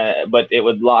one, but it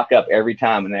would lock up every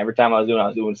time. And every time I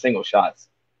was doing single shots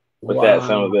with that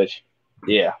son of a bitch.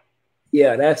 Yeah.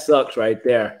 Yeah, that sucks right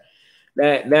there.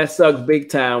 That sucks big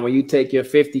time when you take your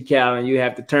 50 cal and you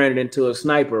have to turn it into a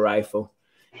sniper rifle.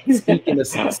 Speaking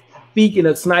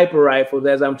of sniper rifles,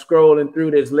 as I'm scrolling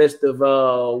through this list of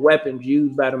weapons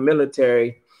used by the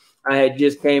military, I had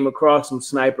just came across some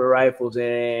sniper rifles,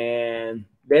 and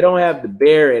they don't have the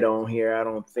Barrett on here, I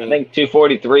don't think. I think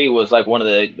 243 was like one of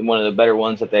the better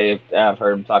ones that I've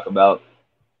heard them talk about.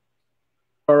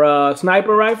 For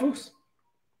sniper rifles?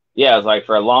 Yeah, it's like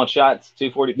for long shots,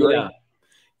 243.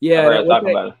 Yeah.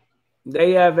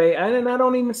 They have and I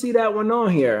don't even see that one on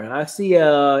here. I see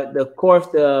the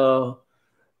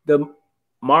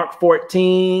Mark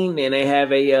 14, and they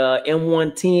have a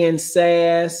M110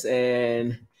 SAS,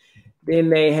 and then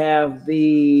they have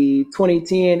the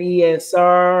 2010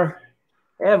 ESR.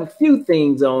 They have a few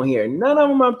things on here. None of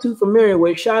them I'm too familiar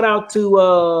with. Shout out to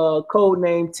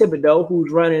codename Thibodeau,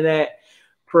 who's running that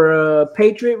for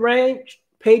Patriot Ranch,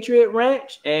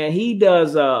 and he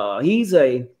does. He's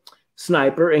a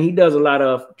sniper, and he does a lot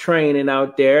of training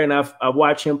out there. And I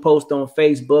watch him post on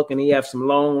Facebook, and he has some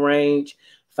long range,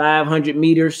 500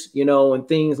 meters, and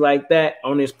things like that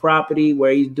on his property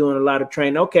where he's doing a lot of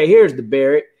training. Okay, here's the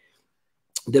Barrett.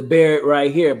 the Barrett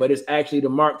right here, but it's actually the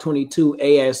Mark 22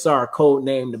 ASR, code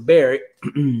name the Barrett,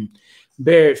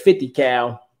 Barrett 50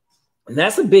 cal. And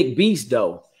that's a big beast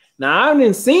though. Now I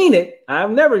haven't seen it.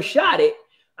 I've never shot it.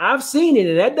 I've seen it,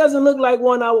 and that doesn't look like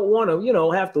one I would want to, you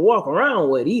know, have to walk around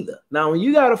with either. Now, when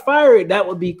you got to fire it, that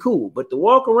would be cool. But to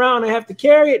walk around and have to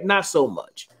carry it, not so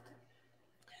much.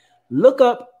 Look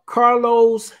up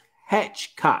Carlos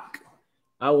Hatchcock.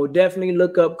 I will definitely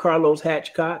look up Carlos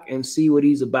Hatchcock and see what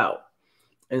he's about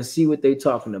and see what they're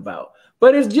talking about.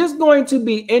 But it's just going to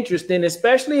be interesting,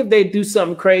 especially if they do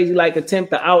something crazy like attempt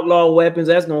to outlaw weapons.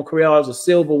 That's going to cause a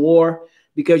civil war,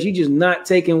 because you're just not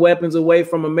taking weapons away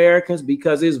from Americans,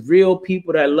 because it's real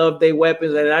people that love their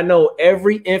weapons. And I know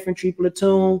every infantry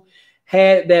platoon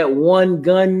had that one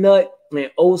gun nut in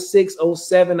 06,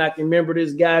 07. I can remember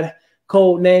this guy,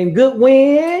 code name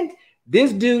Goodwin.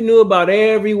 This dude knew about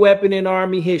every weapon in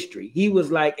Army history. He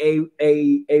was like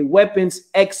a weapons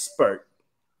expert.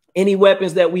 Any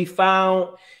weapons that we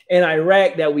found in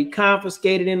Iraq, that we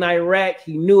confiscated in Iraq,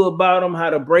 he knew about them, how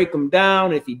to break them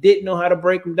down. If he didn't know how to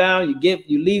break them down,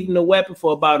 you leave him the weapon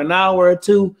for about an hour or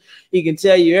two. He can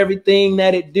tell you everything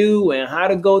that it do and how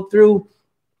to go through.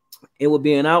 It would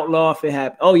be an outlaw if it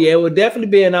happened. Oh yeah, it would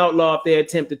definitely be an outlaw if they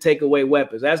attempt to take away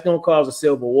weapons. That's going to cause a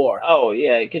civil war. Oh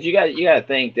yeah, because you got to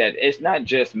think that it's not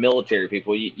just military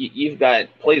people. You've got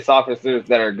police officers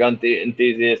that are gun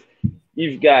enthusiasts.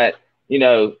 You've got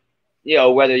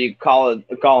whether you call them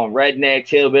rednecks,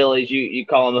 hillbillies, you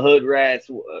call them hood rats,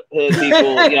 hood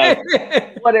people,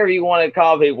 whatever you want to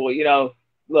call people.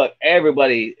 Look,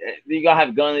 everybody, you're gonna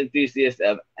have gun enthusiasts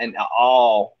and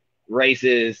all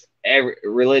races, every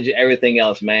religion, everything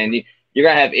else, man. You're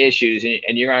gonna have issues,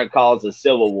 and you're gonna cause a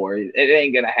civil war. It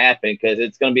ain't gonna happen, because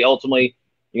it's gonna be ultimately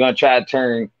you're gonna try to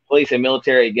turn police and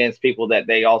military against people that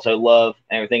they also love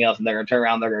and everything else, and they're gonna turn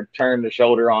around, they're gonna turn the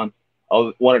shoulder on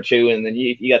one or two, and then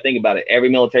you got to think about it. Every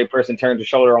military person turns the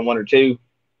shoulder on one or two,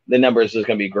 the number is just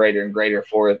going to be greater and greater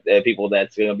for the people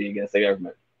that's going to be against the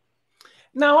government.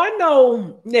 Now I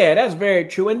know, yeah, that's very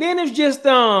true. And then it's just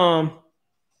gun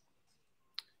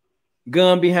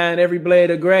behind every blade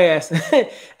of grass.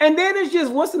 And then it's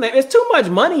just, what's the name? It's too much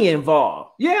money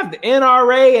involved. You have the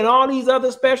NRA and all these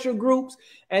other special groups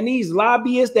and these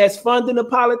lobbyists that's funding the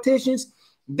politicians.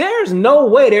 There's no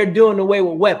way they're doing away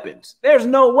with weapons. There's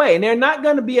no way. And they're not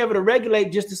going to be able to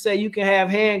regulate just to say you can have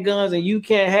handguns and you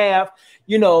can't have,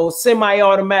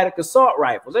 semi-automatic assault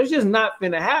rifles. That's just not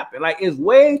going to happen. Like, it's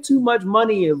way too much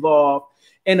money involved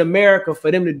in America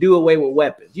for them to do away with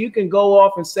weapons. You can go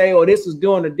off and say, oh, this was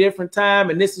during a different time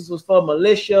and this was for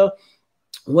militia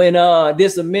when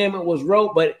this amendment was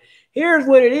wrote. But here's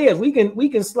what it is. We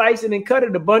can slice it and cut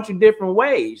it a bunch of different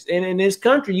ways. And in this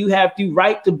country, you have the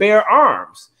right to bear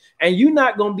arms. And you're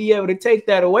not going to be able to take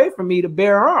that away from me to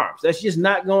bear arms. That's just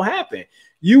not going to happen.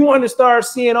 You want to start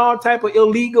seeing all type of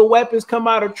illegal weapons come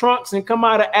out of trunks and come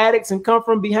out of attics and come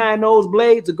from behind those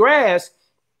blades of grass,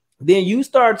 then you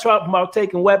start talking about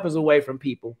taking weapons away from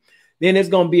people. Then it's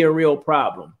going to be a real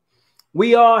problem.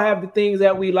 We all have the things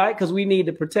that we like because we need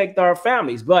to protect our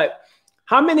families. But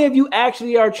how many of you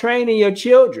actually are training your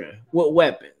children with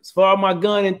weapons? For all my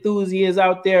gun enthusiasts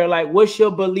out there, like, what's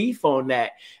your belief on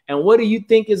that? And what do you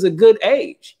think is a good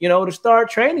age, to start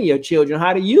training your children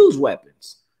how to use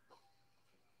weapons?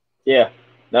 Yeah,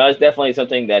 no, it's definitely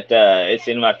something that it's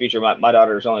in my future. My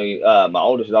daughter's only, my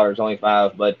oldest daughter's only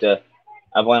 5, but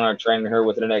I plan on training her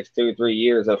within the next 2 or 3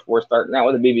 years. Of course, starting out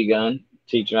with a BB gun,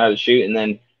 teaching her how to shoot, and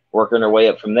then working her way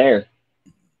up from there.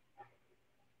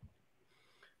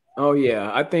 Oh, yeah,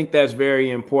 I think that's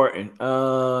very important.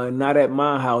 Not at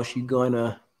my house. You're going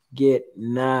to get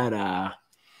nada.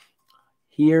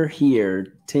 Here,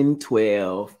 10,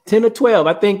 12. 10 or 12.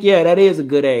 I think, yeah, that is a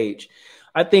good age.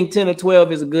 I think 10 or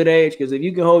 12 is a good age because if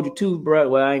you can hold your toothbrush,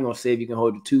 well, I ain't going to say if you can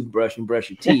hold your toothbrush and brush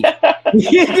your teeth.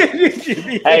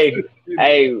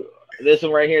 Hey, this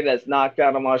one right here that's knocked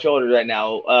out on my shoulders right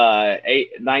now,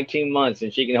 19 months,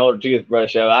 and she can hold her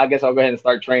toothbrush. So I guess I'll go ahead and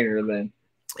start training her then.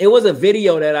 It was a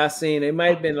video that I seen. It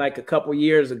might have been like a couple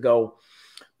years ago,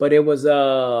 but it was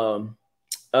little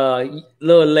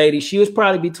lady. She was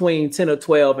probably between 10 or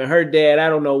 12, and her dad, I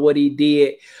don't know what he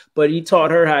did, but he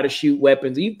taught her how to shoot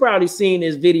weapons. You've probably seen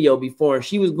this video before.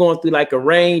 She was going through like a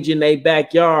range in their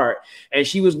backyard, and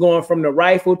she was going from the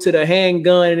rifle to the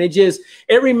handgun. And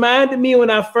it reminded me when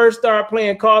I first started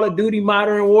playing Call of Duty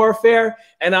Modern Warfare,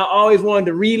 and I always wanted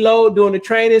to reload during the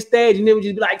training stage, and it would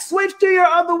just be like, switch to your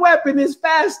other weapon, it's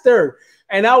faster.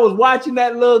 And I was watching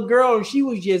that little girl, and she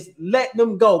was just letting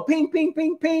them go. Ping, ping,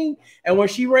 ping, ping. And when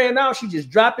she ran out, she just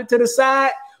dropped it to the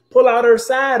side, pull out her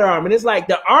sidearm. And it's like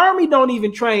the Army don't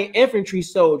even train infantry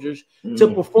soldiers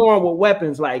to perform with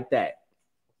weapons like that.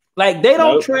 Like they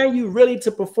don't Nope. train you really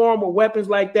to perform with weapons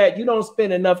like that. You don't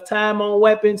spend enough time on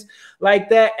weapons like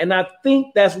that. And I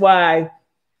think that's why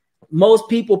most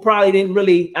people probably didn't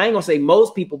really, I ain't gonna say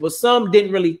most people, but some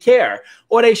didn't really care,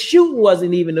 or their shooting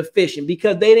wasn't even efficient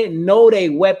because they didn't know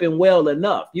their weapon well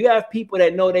enough. You have people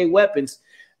that know their weapons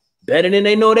better than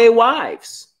they know their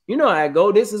wives. You know how I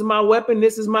go. This is my weapon.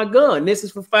 This is my gun. This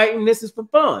is for fighting. This is for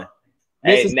fun.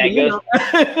 This Hey, is that for,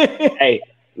 goes. Hey,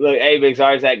 look, hey, Big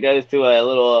Sarge, that goes to a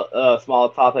little small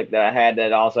topic that I had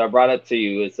that also I brought up to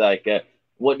you. It's like,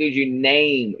 what did you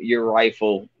name your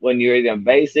rifle when you were either in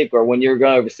basic or when you were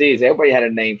going overseas? Everybody had a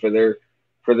name for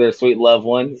their sweet loved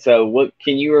one. So, what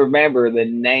can you remember the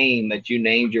name that you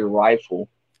named your rifle?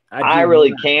 I I do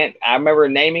really not. can't. I remember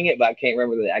naming it, but I can't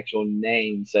remember the actual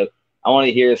name. So, I want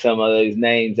to hear some of those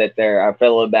names that our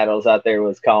fellow battles out there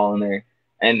was calling there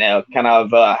and kind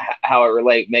of how it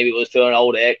relate. Maybe it was to an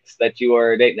old ex that you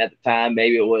were dating at the time.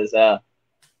 Maybe it was,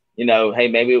 hey,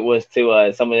 maybe it was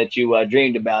to someone that you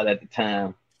dreamed about at the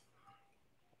time.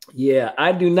 Yeah,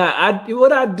 I do not.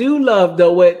 What I do love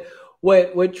though,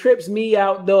 what trips me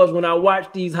out though is when I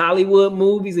watch these Hollywood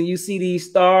movies and you see these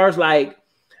stars like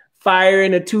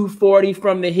firing a 240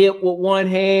 from the hip with one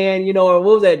hand, you know, or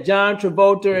what was that? John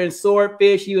Travolta and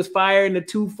Swordfish, he was firing the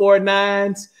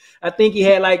 249s. I think he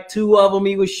had like two of them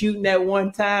he was shooting at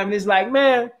one time. And it's like,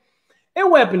 man, that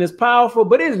weapon is powerful,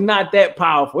 but it's not that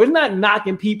powerful. It's not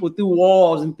knocking people through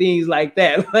walls and things like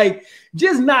that. Like,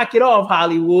 just knock it off,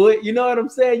 Hollywood. You know what I'm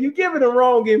saying? You give it a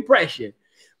wrong impression.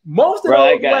 Most of Bro,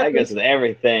 those that weapons, goes with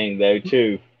everything though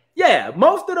too. yeah,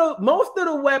 most of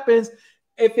the weapons,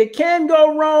 if it can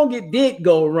go wrong, it did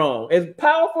go wrong. As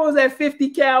powerful as that 50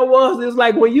 cal was, it's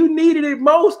like when you needed it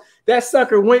most, that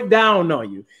sucker went down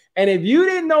on you. And if you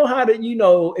didn't know how to, you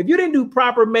know, if you didn't do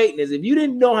proper maintenance, if you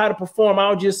didn't know how to perform,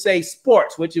 I'll just say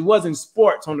sports, which it wasn't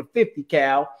sports on the 50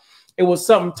 cal, it was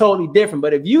something totally different.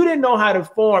 But if you didn't know how to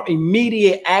form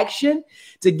immediate action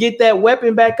to get that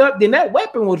weapon back up, then that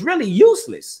weapon was really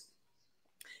useless.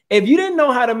 If you didn't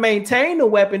know how to maintain the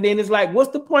weapon, then it's like,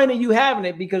 what's the point of you having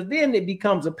it? Because then it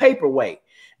becomes a paperweight.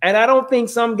 And I don't think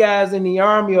some guys in the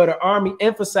Army or the Army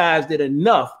emphasized it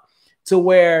enough to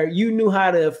where you knew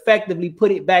how to effectively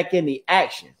put it back in the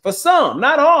action. For some,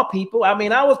 not all people. I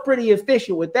mean, I was pretty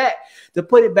efficient with that to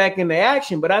put it back into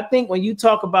action. But I think when you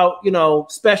talk about, you know,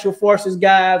 special forces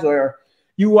guys, or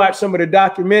you watch some of the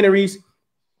documentaries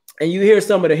and you hear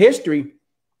some of the history,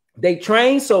 they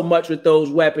trained so much with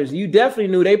those weapons. You definitely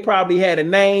knew they probably had a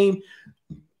name.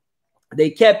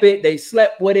 They kept it. They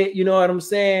slept with it. You know what I'm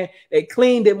saying? They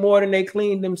cleaned it more than they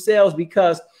cleaned themselves,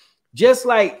 because just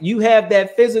like you have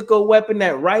that physical weapon,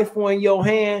 that rifle in your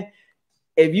hand,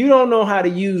 if you don't know how to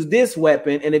use this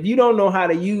weapon, and if you don't know how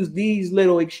to use these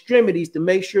little extremities to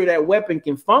make sure that weapon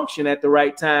can function at the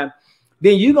right time,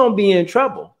 then you're going to be in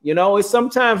trouble. You know, it's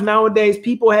sometimes nowadays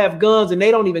people have guns and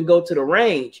they don't even go to the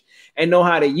range and know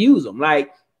how to use them.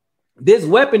 Like, this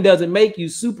weapon doesn't make you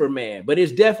Superman, but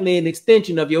it's definitely an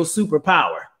extension of your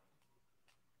superpower.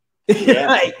 Yeah.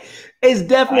 Like, it's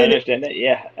definitely. I understand that.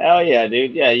 Yeah. Hell yeah,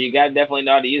 dude. Yeah, you got to definitely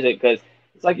know how to use it, because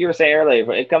it's like you were saying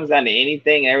earlier, it comes down to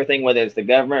anything, everything, whether it's the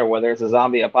government or whether it's a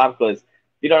zombie apocalypse. If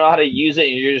you don't know how to use it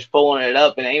and you're just pulling it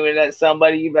up and aiming it at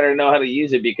somebody, you better know how to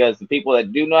use it, because the people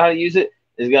that do know how to use it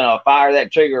is going to fire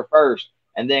that trigger first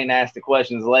and then ask the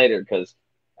questions later. Because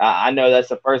I know that's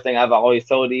the first thing I've always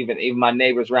told even my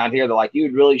neighbors around here. They're like, you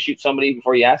would really shoot somebody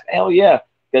before you ask? Hell yeah.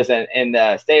 Because in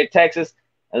the state of Texas,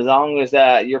 as long as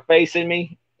you're facing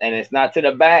me and it's not to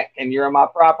the back and you're on my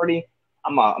property,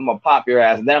 I'm gonna pop your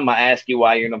ass. And then I'm gonna ask you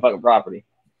why you're in the fucking property.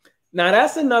 Now,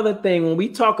 that's another thing when we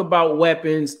talk about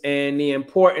weapons and the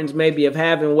importance maybe of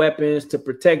having weapons to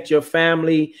protect your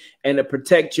family and to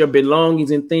protect your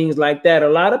belongings and things like that. A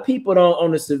lot of people don't,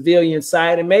 on the civilian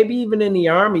side, and maybe even in the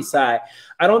Army side,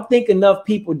 I don't think enough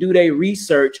people do their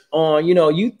research on, you know,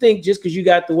 you think just because you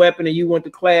got the weapon and you went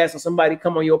to class and somebody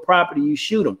come on your property, you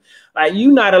shoot them. Like,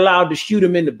 you're not allowed to shoot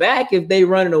them in the back if they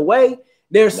running away.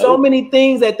 There's so many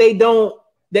things that they don't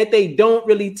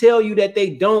really tell you, that they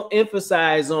don't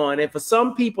emphasize on. And for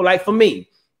some people, like for me,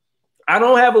 I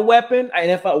don't have a weapon.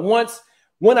 And if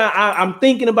I'm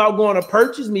thinking about going to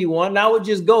purchase me one, I would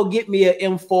just go get me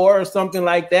an M4 or something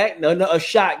like that, a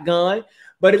shotgun.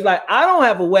 But it's like, I don't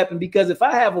have a weapon, because if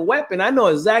I have a weapon, I know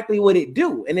exactly what it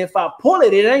do. And if I pull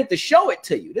it, it ain't to show it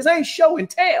to you. This ain't show and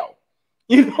tell.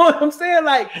 You know what I'm saying?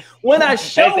 Like, when I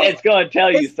show it's going to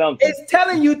tell you something. It's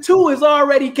telling you 2 is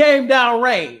already came down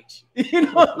range. You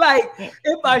know, like,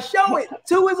 if I show it,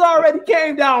 2 is already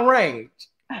came down range.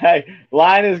 Hey,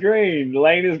 line is green,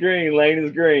 lane is green, lane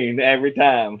is green every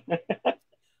time.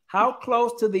 How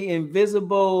close to the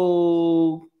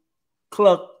invisible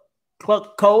clock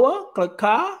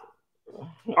Klaka?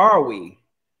 Are we?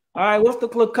 All right, what's the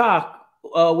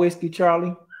Klaka whiskey,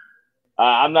 Charlie?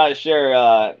 I'm not sure.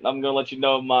 I'm gonna let you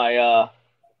know my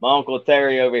uncle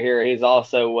Terry over here. He's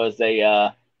also was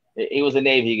a he was a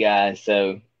Navy guy,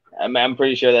 so I'm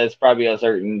pretty sure that's probably a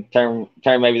certain term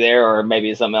maybe there, or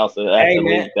maybe something else that I have Hey to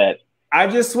man, leave that. I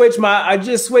just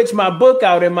switched my book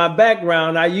out in my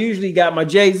background. I usually got my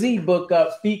Jay-Z book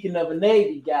up. Speaking of a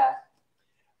Navy guy,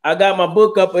 I got my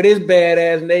book up of this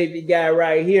badass Navy guy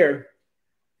right here.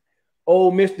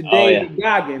 Old Mr. Oh yeah. David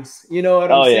Goggins. You know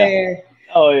what I'm Oh yeah. saying?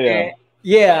 Oh yeah. And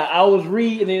yeah, I was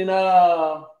reading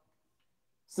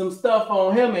some stuff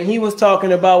on him, and he was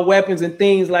talking about weapons and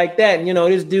things like that. And,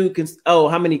 this dude can,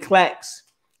 how many cloaks.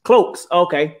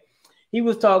 Okay. He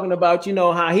was talking about,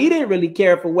 how he didn't really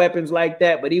care for weapons like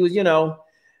that, but he was,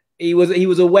 he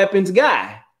was a weapons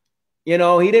guy. He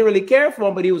didn't really care for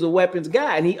them, but he was a weapons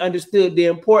guy, and he understood the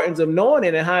importance of knowing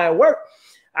it and how it worked.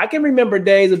 I can remember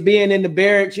days of being in the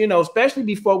barracks, especially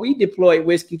before we deployed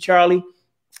Whiskey Charlie,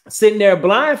 sitting there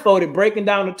blindfolded, breaking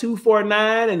down the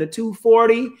 249 and the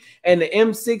 240 and the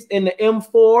M6 and the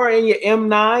M4 and your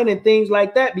M9 and things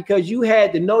like that, because you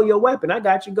had to know your weapon. I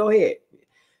got you. Go ahead.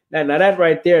 Now that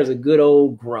right there is a good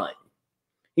old grunt.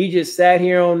 He just sat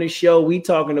here on the show. We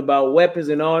talking about weapons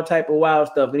and all type of wild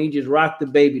stuff, and he just rocked the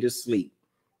baby to sleep.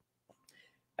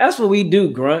 That's what we do,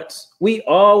 grunts. We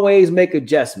always make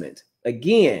adjustments.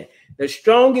 Again, the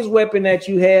strongest weapon that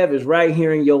you have is right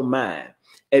here in your mind.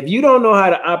 If you don't know how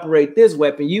to operate this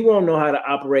weapon, you won't know how to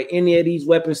operate any of these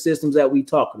weapon systems that we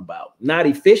talking about. Not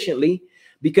efficiently,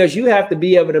 because you have to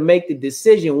be able to make the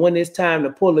decision when it's time to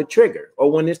pull the trigger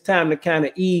or when it's time to kind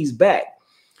of ease back.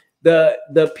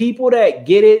 The people that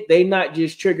get it, they not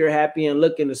just trigger happy and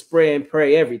looking to spray and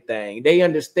pray everything. They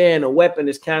understand a weapon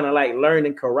is kind of like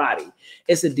learning karate.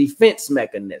 It's a defense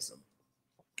mechanism.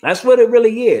 That's what it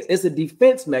really is. It's a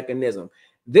defense mechanism.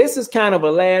 This is kind of a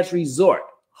last resort.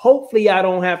 Hopefully I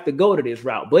don't have to go to this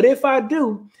route. But if I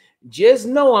do, just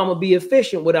know I'm going to be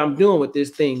efficient what I'm doing with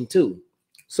this thing too.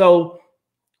 So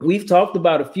we've talked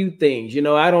about a few things.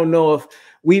 I don't know if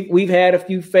we've had a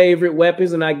few favorite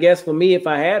weapons. And I guess for me, if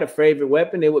I had a favorite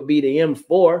weapon, it would be the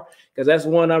M4, because that's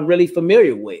one I'm really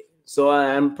familiar with. So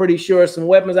I'm pretty sure some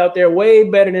weapons out there way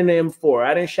better than the M4.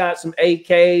 I done shot some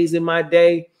AKs in my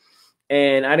day.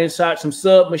 And I done shot some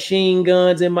submachine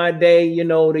guns in my day,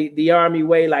 the Army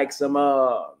way, like some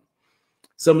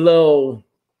little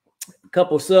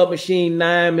couple submachine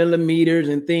 9mm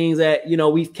and things that,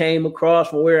 we've came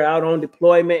across when we were out on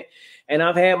deployment. And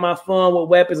I've had my fun with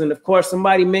weapons. And of course,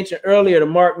 somebody mentioned earlier the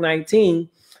Mark 19.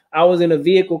 I was in a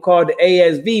vehicle called the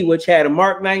ASV, which had a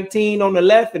Mark 19 on the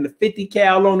left and the 50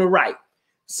 cal on the right.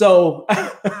 So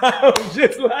I was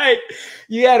just like,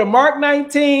 you had a Mark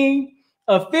 19,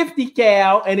 a 50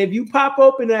 cal, and if you pop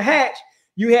open the hatch,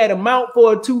 you had a mount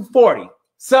for a 240.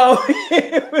 So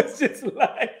it was just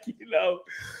like,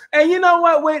 and you know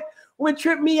what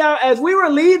tripped me out as we were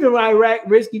leaving Iraq,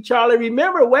 Risky Charlie,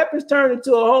 remember weapons turned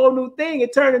into a whole new thing.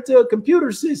 It turned into a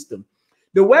computer system.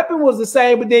 The weapon was the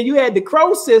same, but then you had the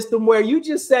Crow system where you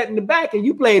just sat in the back and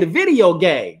you played a video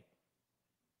game.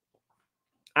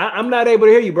 I'm not able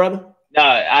to hear you, brother. No,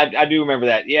 I do remember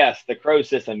that. Yes, the Crow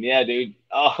system. Yeah, dude.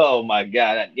 Oh my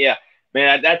God. Yeah,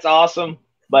 man, that's awesome.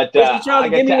 But Charlie,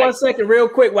 give me 1 second, real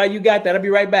quick, while you got that. I'll be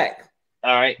right back.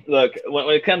 All right. Look, when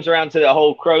it comes around to the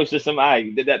whole Crow system,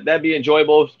 that'd be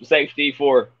enjoyable safety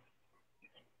for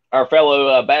our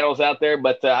fellow battles out there.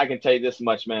 But I can tell you this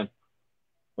much, man.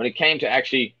 When it came to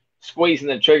actually squeezing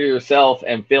the trigger yourself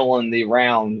and feeling the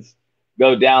rounds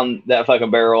go down that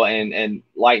fucking barrel and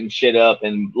lighting shit up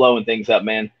and blowing things up,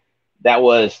 man, that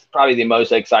was probably the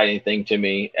most exciting thing to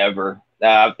me ever.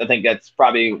 I think that's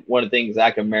probably one of the things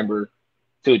I can remember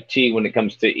to a T when it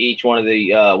comes to each one of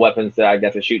the weapons that I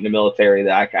got to shoot in the military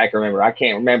that I can remember. I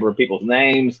can't remember people's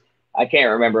names. I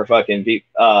can't remember fucking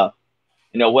what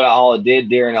I all did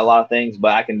during a lot of things,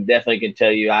 but I can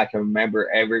tell you I can remember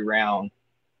every round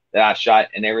that I shot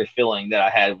and every feeling that I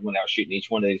had when I was shooting each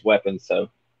one of these weapons. So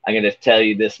I can just tell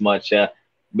you this much.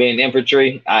 Being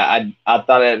infantry, I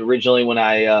thought originally when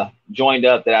I joined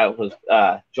up that I was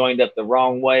joined up the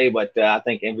wrong way, but I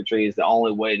think infantry is the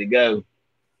only way to go.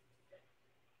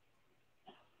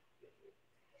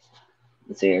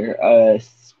 Let's see here.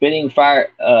 Spitting fire.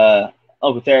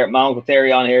 Uncle Terry, my Uncle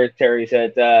Terry on here. Terry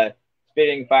said,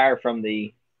 "Spitting fire from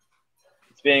the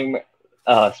spitting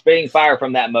fire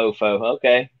from that mofo."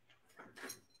 Okay.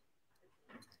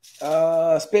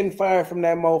 Spitting fire from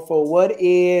that mofo. What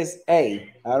is A?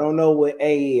 I don't know what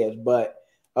A is, but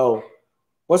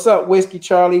what's up, Whiskey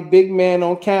Charlie? Big man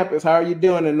on campus. How are you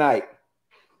doing tonight?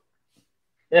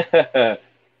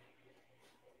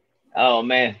 Oh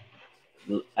man,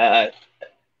 uh,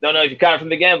 don't know if you caught it from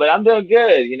the beginning, but I'm doing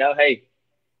good. Hey,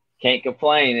 can't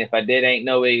complain. If I did, ain't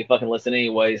nobody fucking listen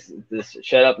anyways. Just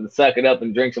shut up and suck it up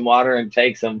and drink some water and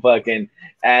take some fucking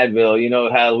Advil. You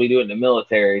know how we do it in the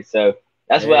military. So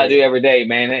that's what I do Hey, every day,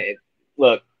 man.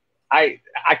 Look, I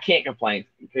can't complain.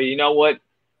 Because you know what?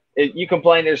 If you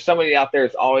complain, there's somebody out there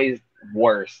that's always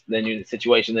worse than you, the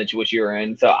situation that which you're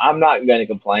in. So I'm not going to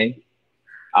complain.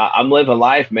 I'm living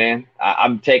life, man.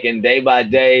 I'm taking day by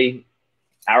day,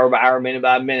 hour by hour, minute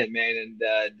by minute, man,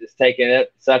 and just taking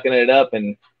it, sucking it up,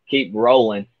 and keep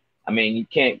rolling. I mean, you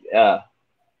can't.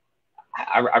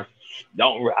 I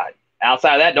don't.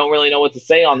 Outside of that, don't really know what to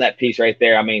say on that piece right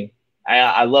there. I mean,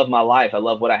 I love my life. I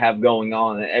love what I have going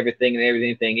on, and everything and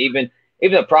everything. Even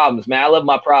the problems, man. I love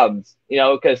my problems.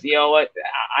 Because you know what,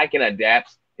 I can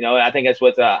adapt. I think that's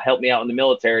what's helped me out in the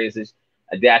military is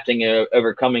adapting and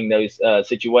overcoming those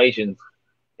situations.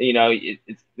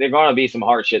 They're going to be some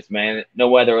hardships, man. No,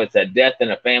 whether it's a death in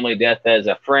a family, death as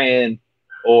a friend,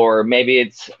 or maybe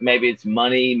it's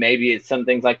money, maybe it's some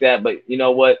things like that. But you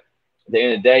know what? At the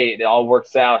end of the day, it all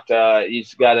works out. You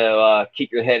just got to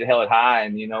keep your head held high,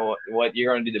 and you know what?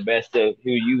 You're going to do the best of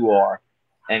who you are,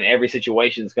 and every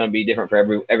situation is going to be different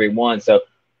for everyone. So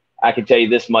I can tell you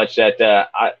this much that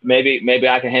maybe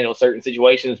I can handle certain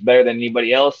situations better than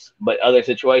anybody else, but other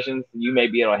situations you may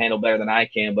be able to handle better than I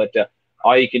can. But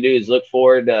all you can do is look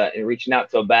forward and reaching out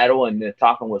to a battle and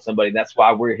talking with somebody. That's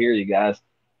why we're here, you guys.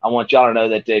 I want y'all to know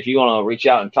that if you want to reach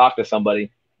out and talk to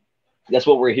somebody, that's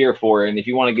what we're here for. And if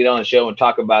you want to get on the show and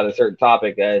talk about a certain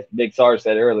topic, as Big Sarge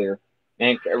said earlier,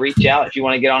 man, reach out. If you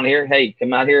want to get on here, hey,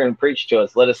 come out here and preach to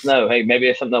us. Let us know. Hey, maybe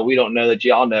there's something that we don't know that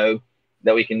y'all know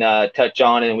that we can touch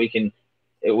on and we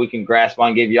can grasp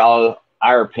on, give y'all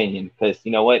our opinion. Because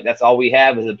you know what? That's all we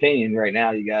have is opinion right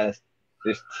now, you guys.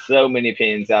 There's so many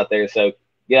opinions out there. So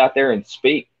get out there and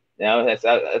speak.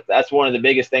 That's one of the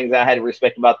biggest things I had to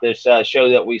respect about this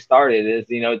show that we started is,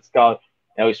 it's called,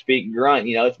 Speak Grunt.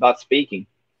 It's about speaking.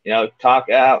 Talk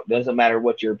out. Doesn't matter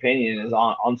what your opinion is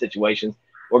on situations.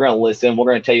 We're going to listen. We're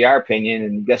going to tell you our opinion.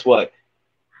 And guess what?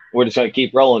 We're just going to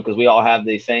keep rolling because we all have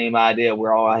the same idea.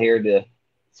 We're all out here to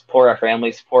support our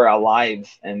families, support our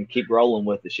lives, and keep rolling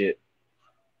with the shit.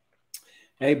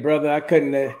 hey, brother, I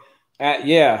couldn't.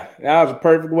 Yeah, that was a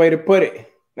perfect way to put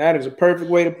it. That is a perfect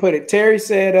way to put it. Terry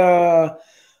said,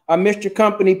 I missed your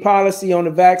company policy on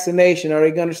the vaccination. Are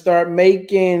they going to start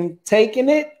taking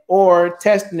it or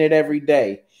testing it every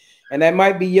day? And that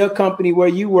might be your company where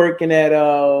you working at,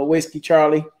 Whiskey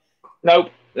Charlie. Nope.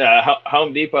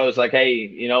 Home Depot is like, hey,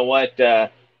 you know what?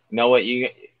 I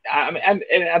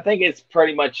think it's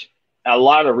pretty much a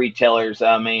lot of retailers.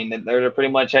 I mean, they're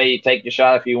pretty much, hey, you take the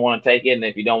shot if you want to take it, and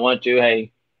if you don't want to,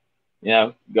 hey,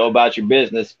 go about your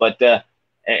business. But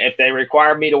if they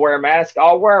require me to wear a mask,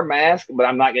 I'll wear a mask, but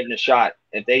I'm not getting a shot.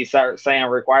 If they start saying I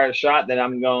require a shot, then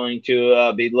I'm going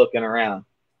to be looking around.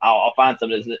 I'll find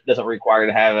something that doesn't require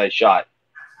to have a shot.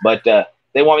 But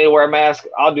they want me to wear a mask,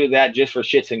 I'll do that just for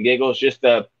shits and giggles, just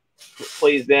to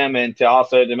please them and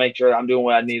to make sure I'm doing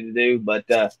what I need to do. But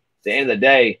at the end of the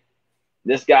day,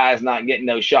 this guy is not getting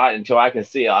no shot until I can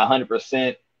see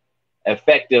 100%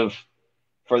 effective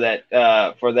for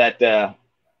that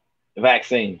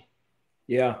vaccine.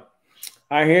 Yeah,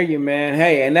 I hear you, man.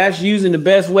 Hey, and that's using the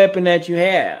best weapon that you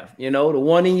have, the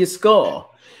one in your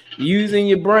skull, using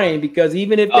your brain, because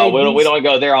even if we don't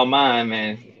go there on mine,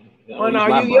 man. Well,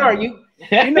 no, you are. You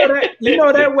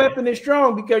know that weapon is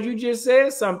strong because you just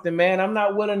said something, man. I'm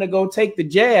not willing to go take the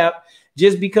jab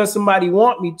just because somebody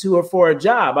want me to or for a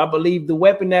job. I believe the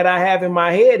weapon that I have in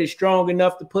my head is strong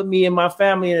enough to put me and my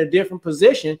family in a different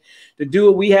position to do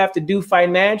what we have to do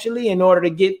financially in order to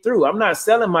get through. I'm not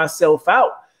selling myself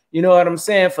out, you know what I'm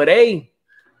saying, for a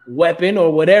weapon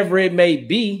or whatever it may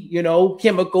be,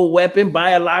 chemical weapon,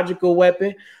 biological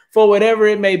weapon, for whatever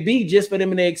it may be, just for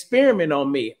them to experiment on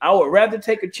me. I would rather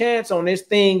take a chance on this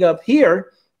thing up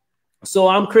here so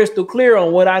I'm crystal clear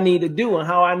on what I need to do and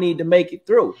how I need to make it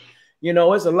through.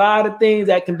 It's a lot of things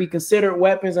that can be considered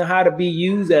weapons and how to be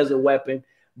used as a weapon.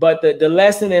 But the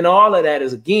lesson in all of that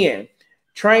is, again,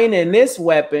 training this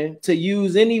weapon to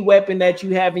use any weapon that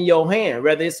you have in your hand,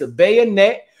 whether it's a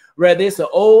bayonet, whether it's an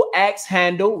old axe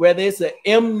handle, whether it's an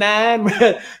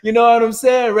M9, you know what I'm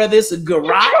saying? Whether it's a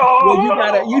garage,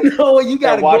 you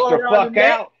gotta watch the fuck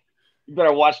out. You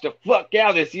better watch the fuck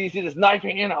out. You see this knife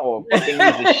hand, I will fucking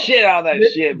use the shit out of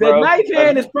that shit, bro. The knife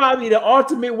hand is probably the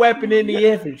ultimate weapon in the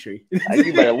infantry.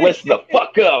 You better listen the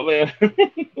fuck up, man.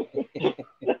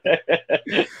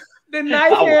 The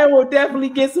knife hand will definitely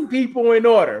get some people in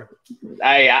order.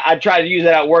 I tried to use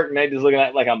that at work, and they just looking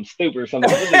at like I'm stupid or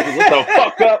something. What the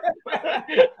fuck up?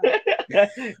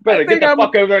 Better get the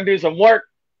fuck over there and do some work.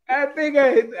 I think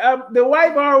the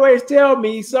wife always tell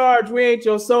me, Sarge, we ain't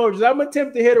your soldiers. I'm gonna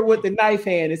attempt to hit her with the knife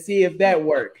hand and see if that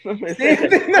works. What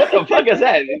the fuck is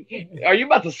that? Are you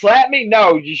about to slap me?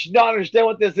 No, you should not understand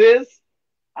what this is.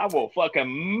 I will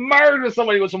fucking murder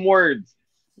somebody with some words.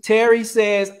 Terry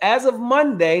says, as of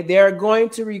Monday, they are going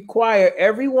to require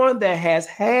everyone that has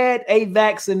had a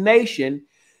vaccination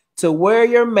to wear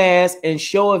your mask and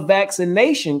show a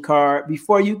vaccination card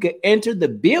before you can enter the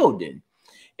building.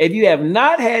 If you have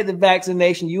not had the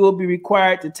vaccination, you will be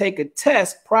required to take a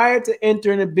test prior to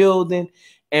entering the building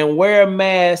and wear a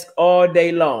mask all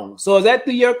day long. So is that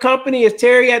through your company? Is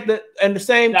Terry in the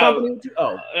same company?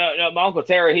 No, my Uncle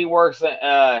Terry, he works,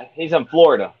 he's in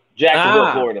Florida,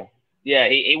 Jacksonville, Florida. Yeah,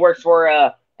 he works for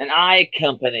an eye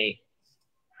company.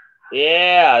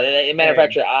 Yeah, they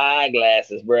manufacture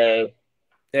eyeglasses, bro.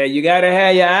 Yeah, you got to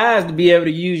have your eyes to be able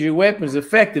to use your weapons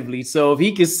effectively. So if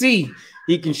he can see,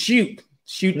 he can shoot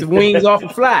the wings off a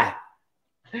fly.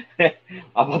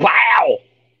 Wow.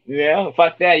 Yeah,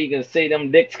 fuck that. You can see them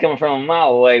dicks coming from a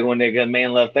mile away when they got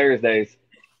Man Love Thursdays.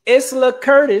 Isla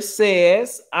Curtis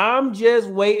says, I'm just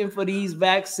waiting for these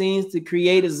vaccines to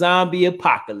create a zombie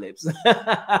apocalypse.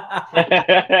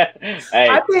 I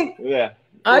think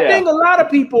a lot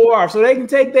of people are, so they can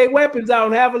take their weapons out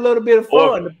and have a little bit of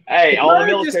fun. All the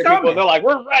military people, they're like,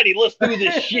 we're ready. Let's do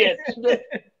this shit.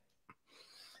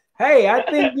 Hey, I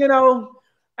think,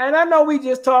 and I know we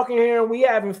just talking here and we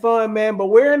having fun, man, but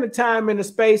we're in the time and the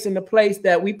space and the place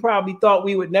that we probably thought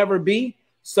we would never be.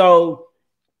 So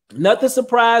nothing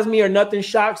surprised me or nothing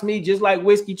shocks me. Just like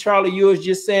Whiskey Charlie, you was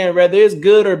just saying, whether it's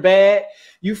good or bad,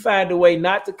 you find a way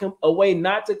not to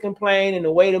complain and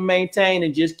a way to maintain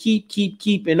and just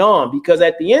keeping on. Because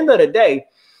at the end of the day,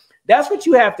 that's what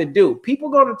you have to do. People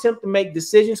are going to attempt to make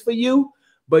decisions for you,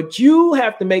 but you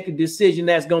have to make a decision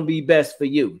that's going to be best for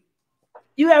you.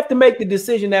 You have to make the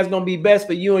decision that's going to be best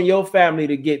for you and your family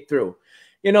to get through.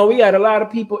 We got a lot of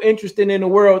people interested in the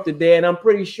world today, and I'm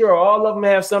pretty sure all of them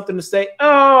have something to say.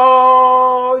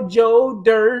 Oh, Joe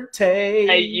Dirty.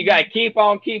 Hey, you got to keep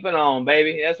on keeping on,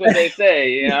 baby. That's what they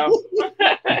say, Joe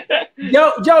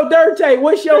Dirty,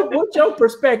 what's your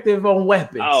perspective on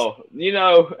weapons? Oh,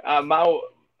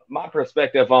 my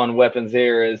perspective on weapons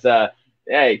here is,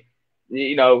 hey,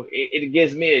 it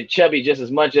gives me a chubby just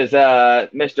as much as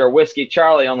Mr. Whiskey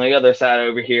Charlie on the other side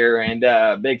over here,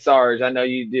 and Big Sarge. I know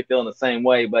you do feel the same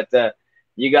way, but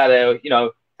you got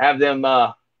to, have them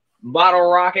bottle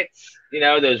rockets,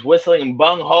 those whistling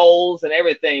bung holes and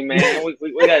everything, man.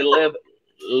 we got to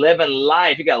live in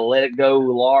life. You got to let it go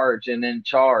large and then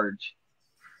charge.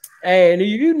 Hey, and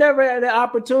you never had the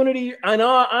opportunity, in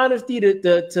all honesty,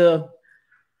 to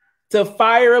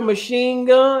fire a machine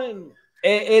gun?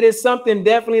 It is something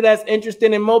definitely that's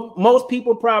interesting, and most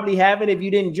people probably haven't if you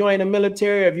didn't join the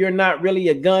military, if you're not really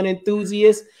a gun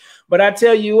enthusiast. But I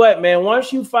tell you what, man,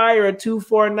 once you fire a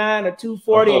 249 or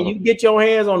 240 and you get your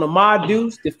hands on a Ma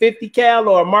Deuce, the 50 cal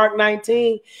or a Mark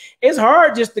 19, it's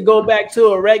hard just to go back to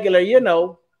a regular,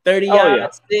 30-06,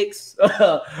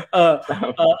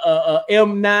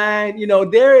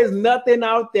 M9. There is nothing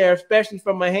out there, especially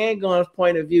from a handgun's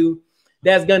point of view,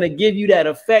 that's going to give you that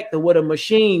effect of what a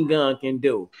machine gun can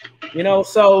do.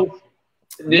 So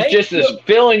it's just this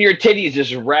feeling your titties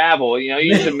just ravel.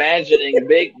 You're just imagining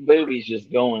big boobies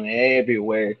just going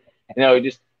everywhere.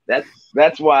 Just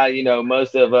that's why,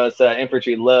 most of us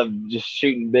infantry love just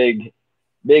shooting big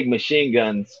machine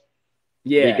guns.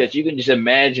 Yeah. Because you can just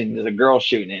imagine there's a girl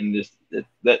shooting it and just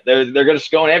they're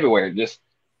just going everywhere.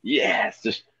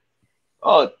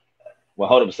 Well,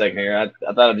 hold up a second here. I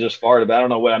thought I just farted, but I don't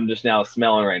know what I'm just now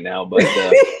smelling right now. But hey,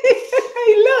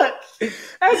 look,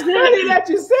 that's funny that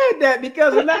you said that,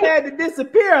 because when I had to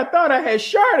disappear, I thought I had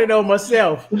sharted on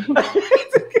myself.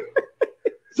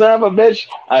 Son of a bitch!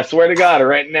 I swear to God,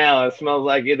 right now it smells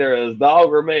like either a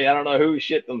dog or me. I don't know who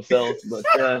shit themselves, but.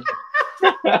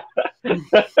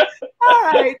 All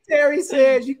right, Terry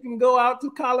says you can go out to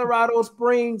Colorado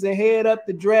Springs and head up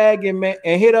the Dragon Man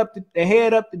and head up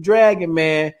the Dragon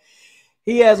Man.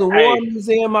 He has a war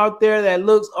museum out there that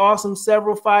looks awesome.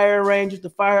 Several fire ranges to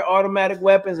fire automatic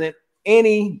weapons and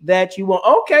any that you want.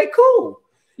 Okay, cool.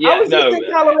 Yeah, I was just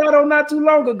in Colorado not too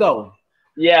long ago.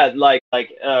 Yeah, like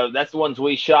that's the ones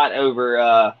we shot over.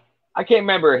 I can't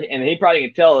remember, and he probably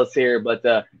can tell us here, but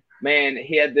man,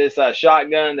 he had this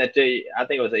shotgun that I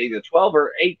think it was either 12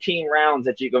 or 18 rounds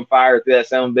that you can fire through that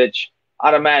son bitch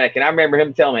automatic. And I remember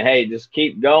him telling me, "Hey, just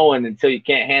keep going until you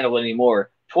can't handle it anymore."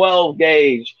 12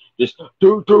 gauge. just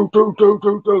do.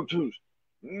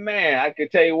 Man, I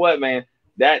could tell you what, man,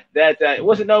 that it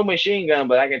wasn't no machine gun,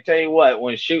 but I can tell you what,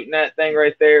 when shooting that thing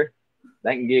right there,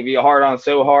 that can give you a hard on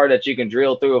so hard that you can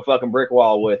drill through a fucking brick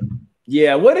wall with.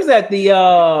 Yeah, what is that? The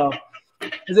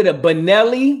is it a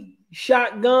Benelli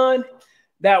shotgun?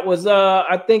 That was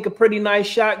I think a pretty nice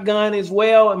shotgun as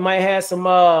well. It might have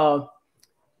some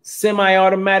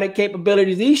semi-automatic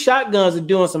capabilities. These shotguns are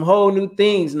doing some whole new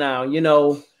things now, you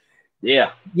know.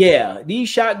 Yeah. These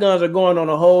shotguns are going on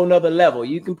a whole nother level.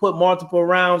 You can put multiple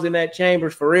rounds in that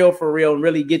chambers for real, and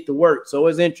really get to work. So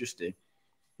it's interesting.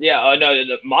 Yeah, no,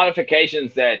 the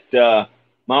modifications that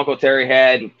my Uncle Terry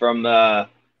had from that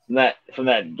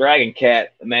Dragon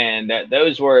Cat, man,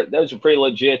 those were pretty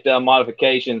legit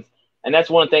modifications. And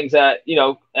that's one of the things that, you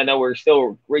know, I know we're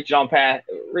still reaching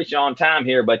on time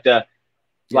here, but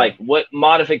like what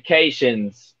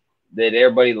modifications did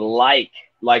everybody like?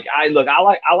 Like I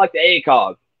like the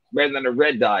ACOG better than the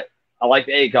red dot. I like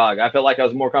the ACOG. I felt like I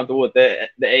was more comfortable with the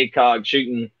ACOG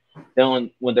shooting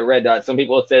than with the red dot. Some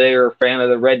people say they were a fan of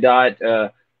the red dot.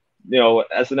 You know,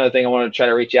 that's another thing I want to try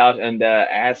to reach out and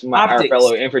ask our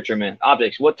fellow infantrymen.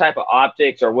 Optics. What type of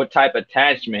optics or what type of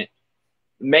attachment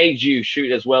made you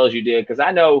shoot as well as you did? Because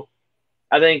I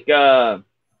think out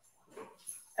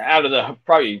of the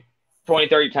probably 20,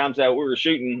 30 times that we were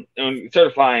shooting and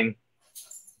certifying,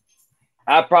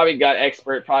 I probably got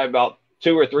expert probably about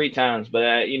 2 or 3 times.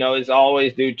 But, you know, it's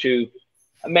always due to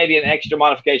maybe an extra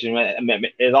modification.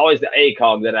 It's always the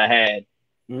ACOG that I had.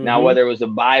 Mm-hmm. Now, whether it was a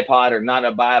bipod or not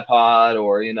a bipod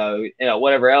or, you know,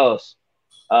 whatever else,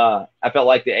 I felt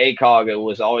like the ACOG, it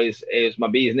was my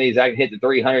bee's knees. I could hit the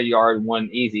 300-yard one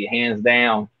easy, hands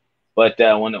down. But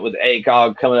when it was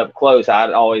ACOG coming up close,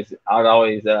 I'd always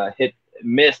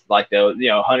missed like the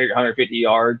 100, 150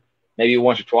 yard, maybe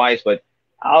once or twice. But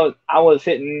I was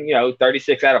hitting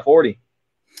 36 out of 40.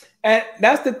 And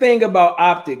that's the thing about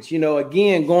optics. You know,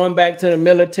 again, going back to the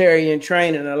military and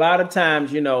training, a lot of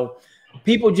times, you know,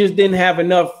 people just didn't have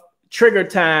enough trigger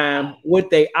time with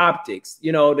their optics.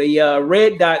 You know, the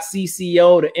red dot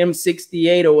CCO, the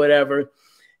M68 or whatever,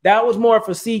 that was more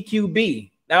for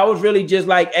CQB. That was really just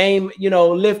like aim,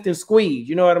 lift and squeeze.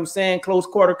 You know what I'm saying? Close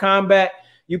quarter combat.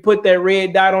 You put that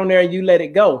red dot on there and you let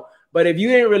it go. But if you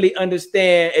didn't really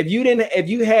understand, if you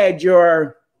had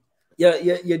your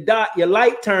dot, your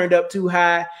light turned up too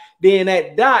high, then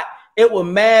that dot, it will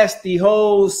mask the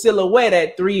whole silhouette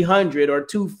at 300 or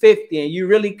 250, and you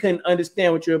really couldn't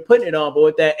understand what you were putting it on. But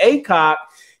with that ACOG,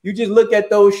 you just look at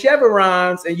those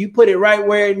chevrons and you put it right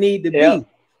where it need to be.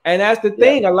 And that's the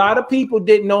thing. A lot of people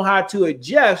didn't know how to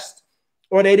adjust,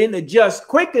 or they didn't adjust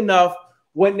quick enough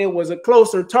when there was a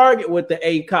closer target with the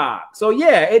ACOG. So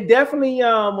yeah, it definitely,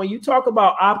 when you talk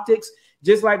about optics,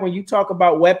 just like when you talk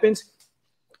about weapons,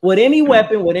 with any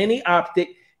weapon, with any optic,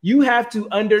 you have to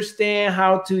understand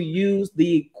how to use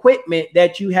the equipment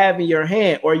that you have in your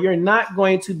hand, or you're not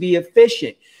going to be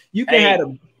efficient. You can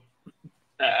have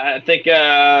I think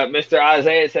Mr.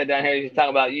 Isaiah said down here, he's talking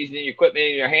about using the equipment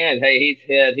in your hands. Hey, he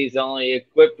said he's only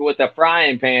equipped with a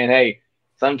frying pan. Hey,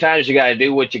 sometimes you got to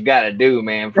do what you got to do,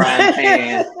 man. Frying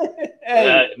pan.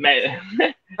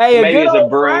 Maybe it's a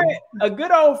broom. A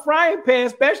good old frying pan,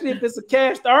 especially if it's a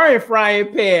cast iron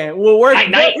frying pan, will work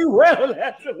very well.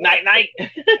 Night.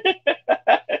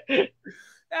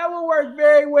 That will work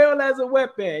very well as a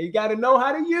weapon. You got to know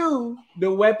how to use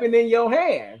the weapon in your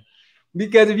hand.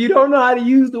 Because if you don't know how to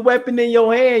use the weapon in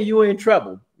your hand, you're in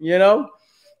trouble,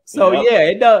 So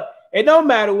it don't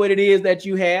matter what it is that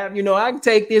you have. I can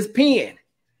take this pen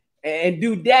and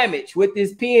do damage with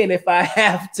this pen if I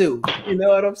have to. You know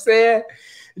what I'm saying?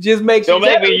 It just makes Don't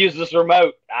make me use this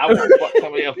remote. I won't fuck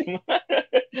somebody else.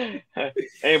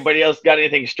 Anybody else got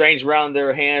anything strange around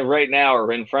their hand right now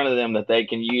or in front of them that they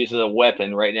can use as a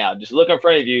weapon right now? Just look in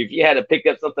front of you. If you had to pick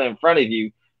up something in front of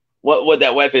you, what would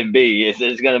that weapon be? Is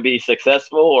it going to be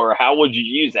successful, or how would you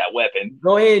use that weapon?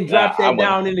 Go ahead and drop that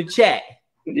down in the chat.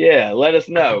 Yeah, let us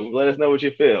know. Let us know what you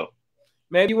feel.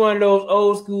 Maybe one of those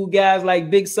old school guys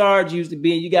like Big Sarge used to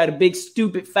be, and you got a big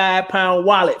stupid 5-pound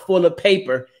wallet full of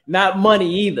paper, not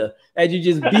money either, that you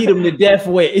just beat them to death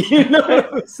with. You know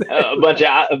what I'm saying? A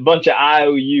bunch of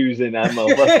IOUs in that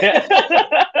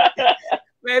motherfucker.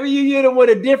 Maybe you hit them with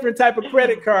a different type of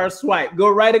credit card swipe. Go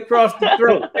right across the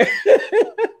throat.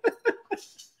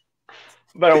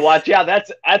 Better watch out.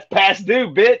 That's past due,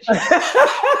 bitch.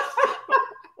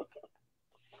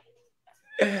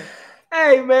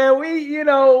 Hey, man,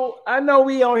 I know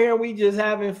we on here, we just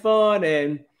having fun,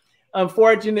 and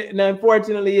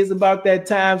unfortunately, it's about that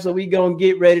time, so we gonna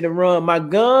get ready to run. My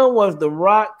gun was the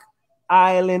Rock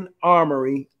Island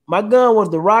Armory.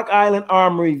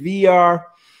 VR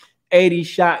 80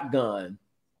 shotgun.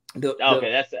 Okay,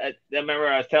 I remember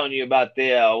I was telling you about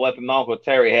the weapon my Uncle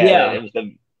Terry had. Yeah. It was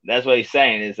that's what he's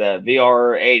saying is a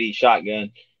VR-80 shotgun.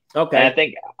 And I Okay.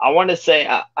 think I want to say,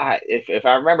 if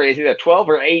I remember, it's either 12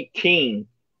 or 18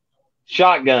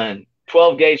 shotgun,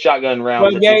 12 gauge shotgun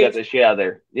rounds 12 that you got gauge. to shit out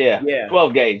there. Yeah, Yeah.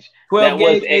 12 gauge. 12 That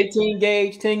was gauge, 18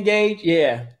 gauge, 10 gauge.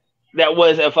 Yeah. that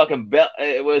was a fucking belt.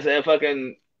 It was a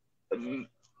fucking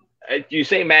you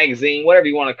say magazine, whatever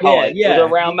you want to call Yeah. it. It was a Yeah.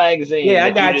 round magazine Yeah.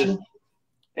 I that you got just you.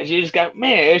 and you just got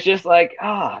man. It's just like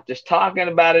just talking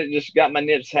about it just got my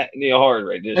nips hard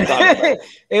right. Just talking about it.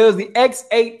 It was the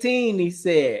X18. He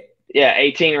said. Yeah,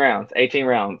 18 rounds. 18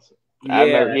 rounds. I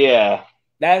Yeah. remember. Yeah.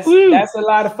 That's Woo. a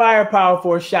lot of firepower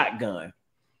for a shotgun.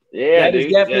 Yeah, That is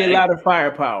dude. definitely Yeah. a lot of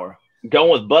firepower.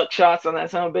 Going with buckshots on that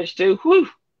son of a bitch too. Whoo!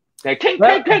 Like, tank.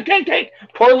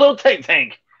 Poor little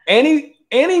tank.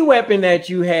 Any weapon that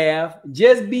you have,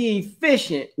 just be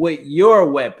efficient with your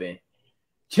weapon.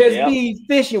 Just be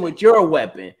efficient with your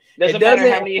weapon. Doesn't matter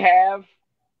how many you have.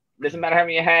 Doesn't matter how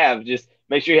many you have. Just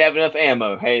make sure you have enough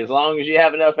ammo. Hey, as long as you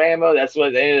have enough ammo, that's what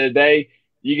at the end of the day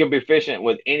you can be efficient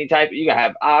with any type. You can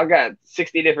have. I got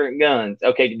 60 different guns.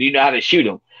 Okay, do you know how to shoot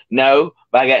them? No,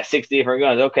 but I got 60 different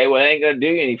guns. Okay, well, it ain't gonna do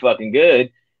you any fucking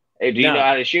good. Hey, do you know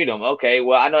how to shoot them? Okay,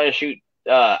 well, I know how to shoot.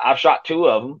 I've shot 2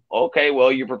 of them. Okay,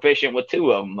 well, you're proficient with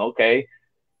 2 of them. Okay,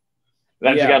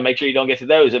 then you gotta make sure you don't get to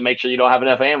those and make sure you don't have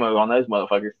enough ammo on those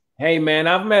motherfuckers. Hey man,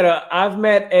 I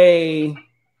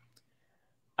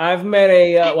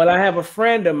have a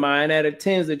friend of mine that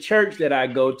attends the church that I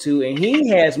go to, and he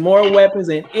has more weapons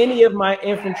than any of my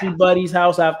infantry buddies'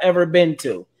 house I've ever been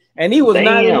to. And he was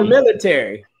not in the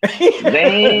military.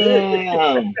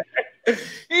 Damn.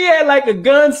 He had like a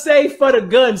gun safe for the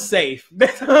gun safe.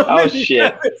 Oh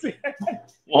shit.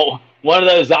 Well, one of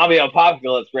those zombie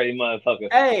apocalypse ready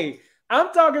motherfuckers. Hey,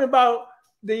 I'm talking about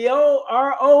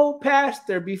our old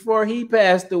pastor before he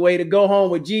passed away to go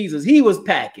home with Jesus. He was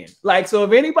packing. Like, so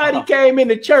if anybody came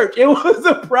into church, it was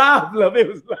a problem. It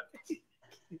was like,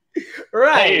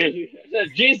 right. Hey,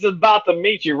 Jesus is about to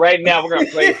meet you right now. We're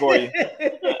gonna pray for you.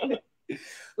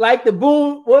 Like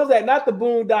what was that? Not the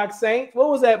Boondock Saints. What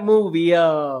was that movie?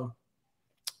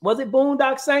 Was it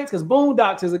Boondock Saints? Because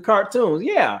Boondocks is a cartoon.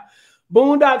 Yeah.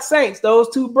 Boondock Saints, those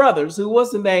 2 brothers, who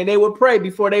was the name? They would pray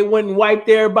before they went and wiped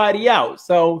everybody out.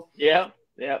 So yeah.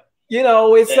 You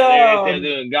know, it's they're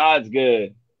doing God's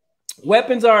good.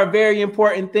 Weapons are a very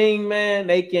important thing, man.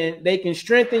 They can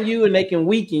strengthen you and they can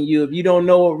weaken you if you don't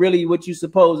know really what you're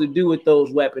supposed to do with those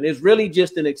weapons. It's really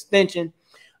just an extension,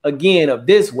 again, of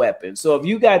this weapon. So if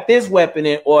you got this weapon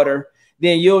in order,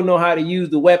 then you'll know how to use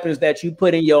the weapons that you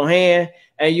put in your hand,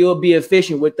 and you'll be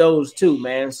efficient with those too,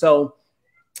 man. So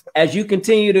as you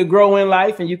continue to grow in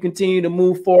life and you continue to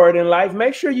move forward in life,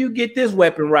 make sure you get this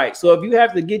weapon right. So if you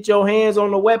have to get your hands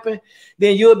on the weapon,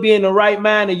 then you'll be in the right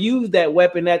mind to use that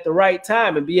weapon at the right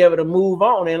time and be able to move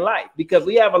on in life. Because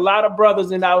we have a lot of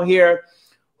brothers out here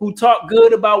who talk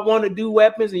good about wanting to do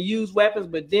weapons and use weapons,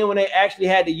 but then when they actually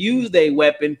had to use their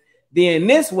weapon, then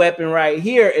this weapon right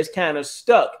here is kind of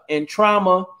stuck in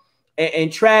trauma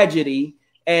and tragedy.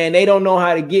 And they don't know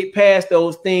how to get past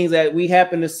those things that we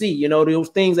happen to see, you know, those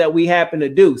things that we happen to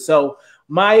do. So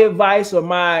my advice or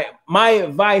my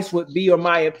advice would be, or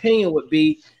my opinion would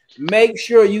be, make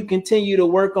sure you continue to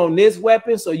work on this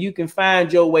weapon so you can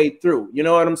find your way through. You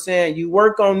know what I'm saying? You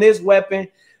work on this weapon,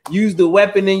 use the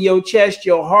weapon in your chest,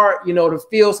 your heart, you know, to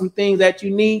feel some things that you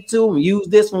need to, and use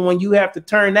this one when you have to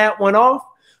turn that one off,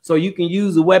 so you can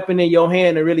use the weapon in your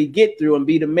hand to really get through and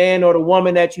be the man or the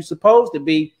woman that you're supposed to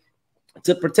be,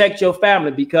 to protect your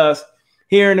family. Because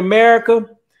here in America,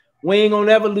 we ain't gonna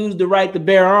ever lose the right to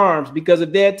bear arms, because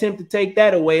if they attempt to take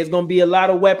that away, it's gonna be a lot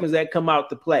of weapons that come out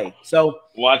to play. So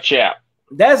watch out.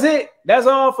 That's it. That's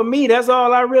all for me. That's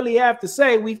all I really have to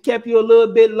say. We've kept you a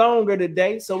little bit longer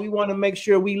today, so we want to make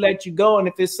sure we let you go. And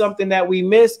if it's something that we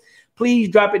missed, please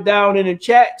drop it down in the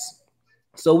chats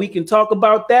so we can talk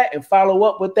about that and follow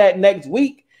up with that next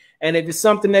week. And if it's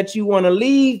something that you want to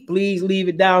leave, please leave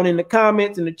it down in the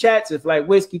comments, in the chats. If, like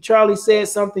Whiskey Charlie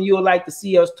says, something you would like to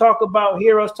see us talk about,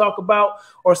 hear us talk about,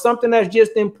 or something that's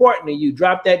just important to you,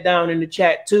 drop that down in the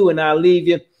chat too, and I'll leave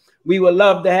you. We would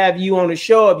love to have you on the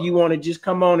show if you want to just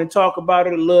come on and talk about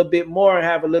it a little bit more and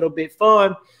have a little bit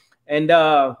fun. And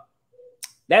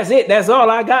that's it. That's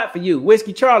all I got for you.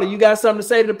 Whiskey Charlie, you got something to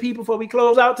say to the people before we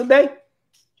close out today?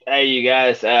 Hey, you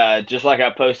guys, just like I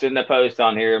posted in the post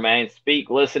on here, man, speak,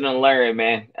 listen, and learn,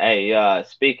 man. Hey,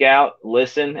 speak out,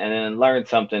 listen, and then learn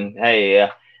something. Hey, you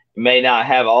may not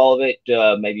have all of it.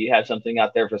 Maybe you have something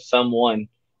out there for someone.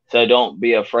 So don't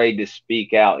be afraid to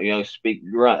speak out, you know, speak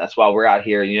grunt. That's why we're out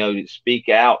here, you know, speak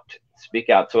out, speak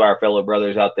out to our fellow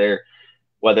brothers out there,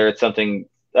 whether it's something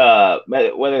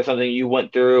whether it's something you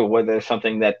went through, or whether it's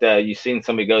something that you've seen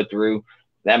somebody go through.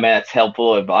 That man, that's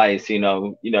helpful advice.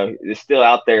 It's still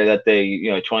out there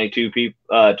that 22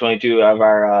 people, 22 of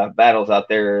our battles out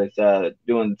there is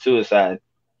doing suicide.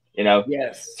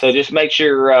 Yes. So just make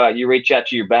sure you reach out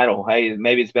to your battle. Hey,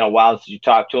 maybe it's been a while since you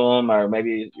talked to them, or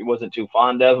maybe you wasn't too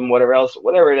fond of them,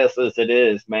 whatever it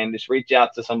is, man. Just reach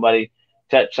out to somebody,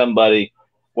 touch somebody,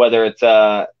 whether it's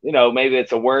maybe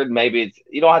it's a word, maybe it's,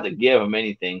 you don't have to give them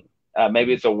anything.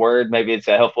 Maybe it's a word, maybe it's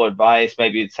a helpful advice,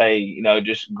 maybe it's, hey,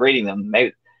 just greeting them.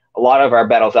 Maybe a lot of our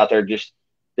battles out there just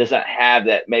doesn't have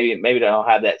that. Maybe they don't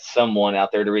have that someone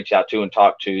out there to reach out to and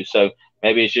talk to. So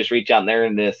maybe it's just reach out there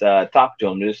and just talk to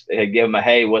them. Just give them a,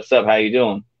 hey, what's up? How you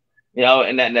doing?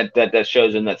 And that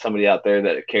shows them that somebody out there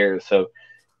that cares. So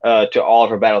to all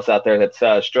of our battles out there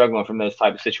that's struggling from those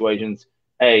type of situations,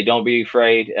 hey, don't be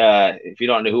afraid. If you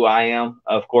don't know who I am,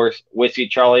 of course, Whiskey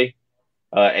Charlie,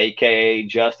 a.k.a.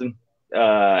 Justin,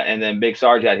 and then Big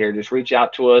Sarge out here, just reach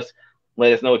out to us.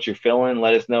 Let us know what you're feeling.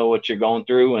 Let us know what you're going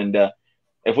through. And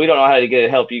if we don't know how to get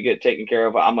help you get taken care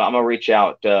of, I'm going to reach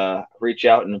out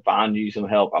and find you some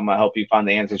help. I'm going to help you find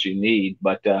the answers you need.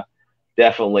 But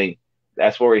definitely,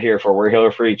 that's what we're here for. We're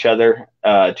here for each other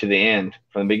to the end,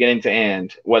 from the beginning to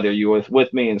end. Whether you're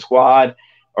with me in squad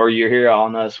or you're here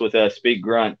on us with Speak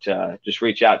Grunt, just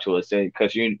reach out to us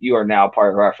because you are now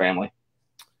part of our family.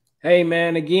 Hey,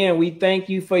 man, again, we thank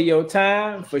you for your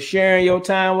time, for sharing your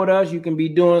time with us. You can be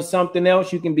doing something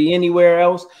else. You can be anywhere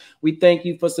else. We thank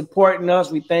you for supporting us.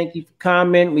 We thank you for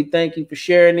commenting. We thank you for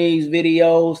sharing these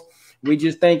videos. We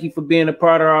just thank you for being a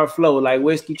part of our flow. Like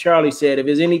Whiskey Charlie said, if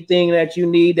there's anything that you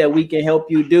need that we can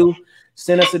help you do,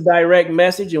 send us a direct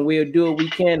message and we'll do what we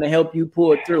can to help you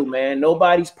pull it through, man.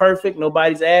 Nobody's perfect.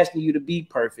 Nobody's asking you to be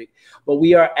perfect, but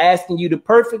we are asking you to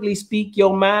perfectly speak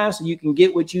your mind so you can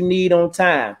get what you need on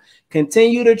time.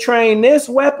 Continue to train this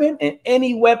weapon, and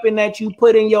any weapon that you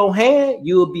put in your hand,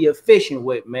 you'll be efficient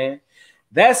with, man.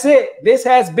 That's it. This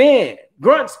has been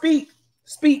Grunt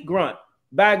Speak Grunt,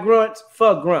 by Grunts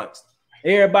for Grunts.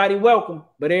 Everybody welcome,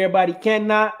 but everybody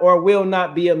cannot or will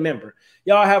not be a member.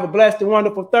 Y'all have a blessed and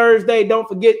wonderful Thursday. Don't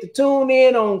forget to tune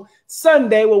in on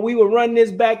Sunday where we will run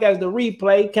this back as the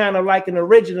replay, kind of like an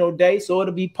original day. So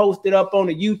it'll be posted up on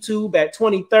the YouTube at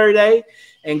 2030.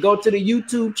 And go to the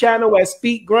YouTube channel at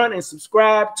Speak Grunt and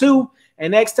subscribe too.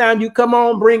 And next time you come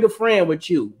on, bring a friend with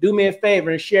you. Do me a favor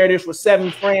and share this with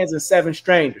 7 friends and 7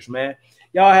 strangers, man.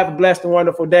 Y'all have a blessed and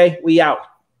wonderful day. We out.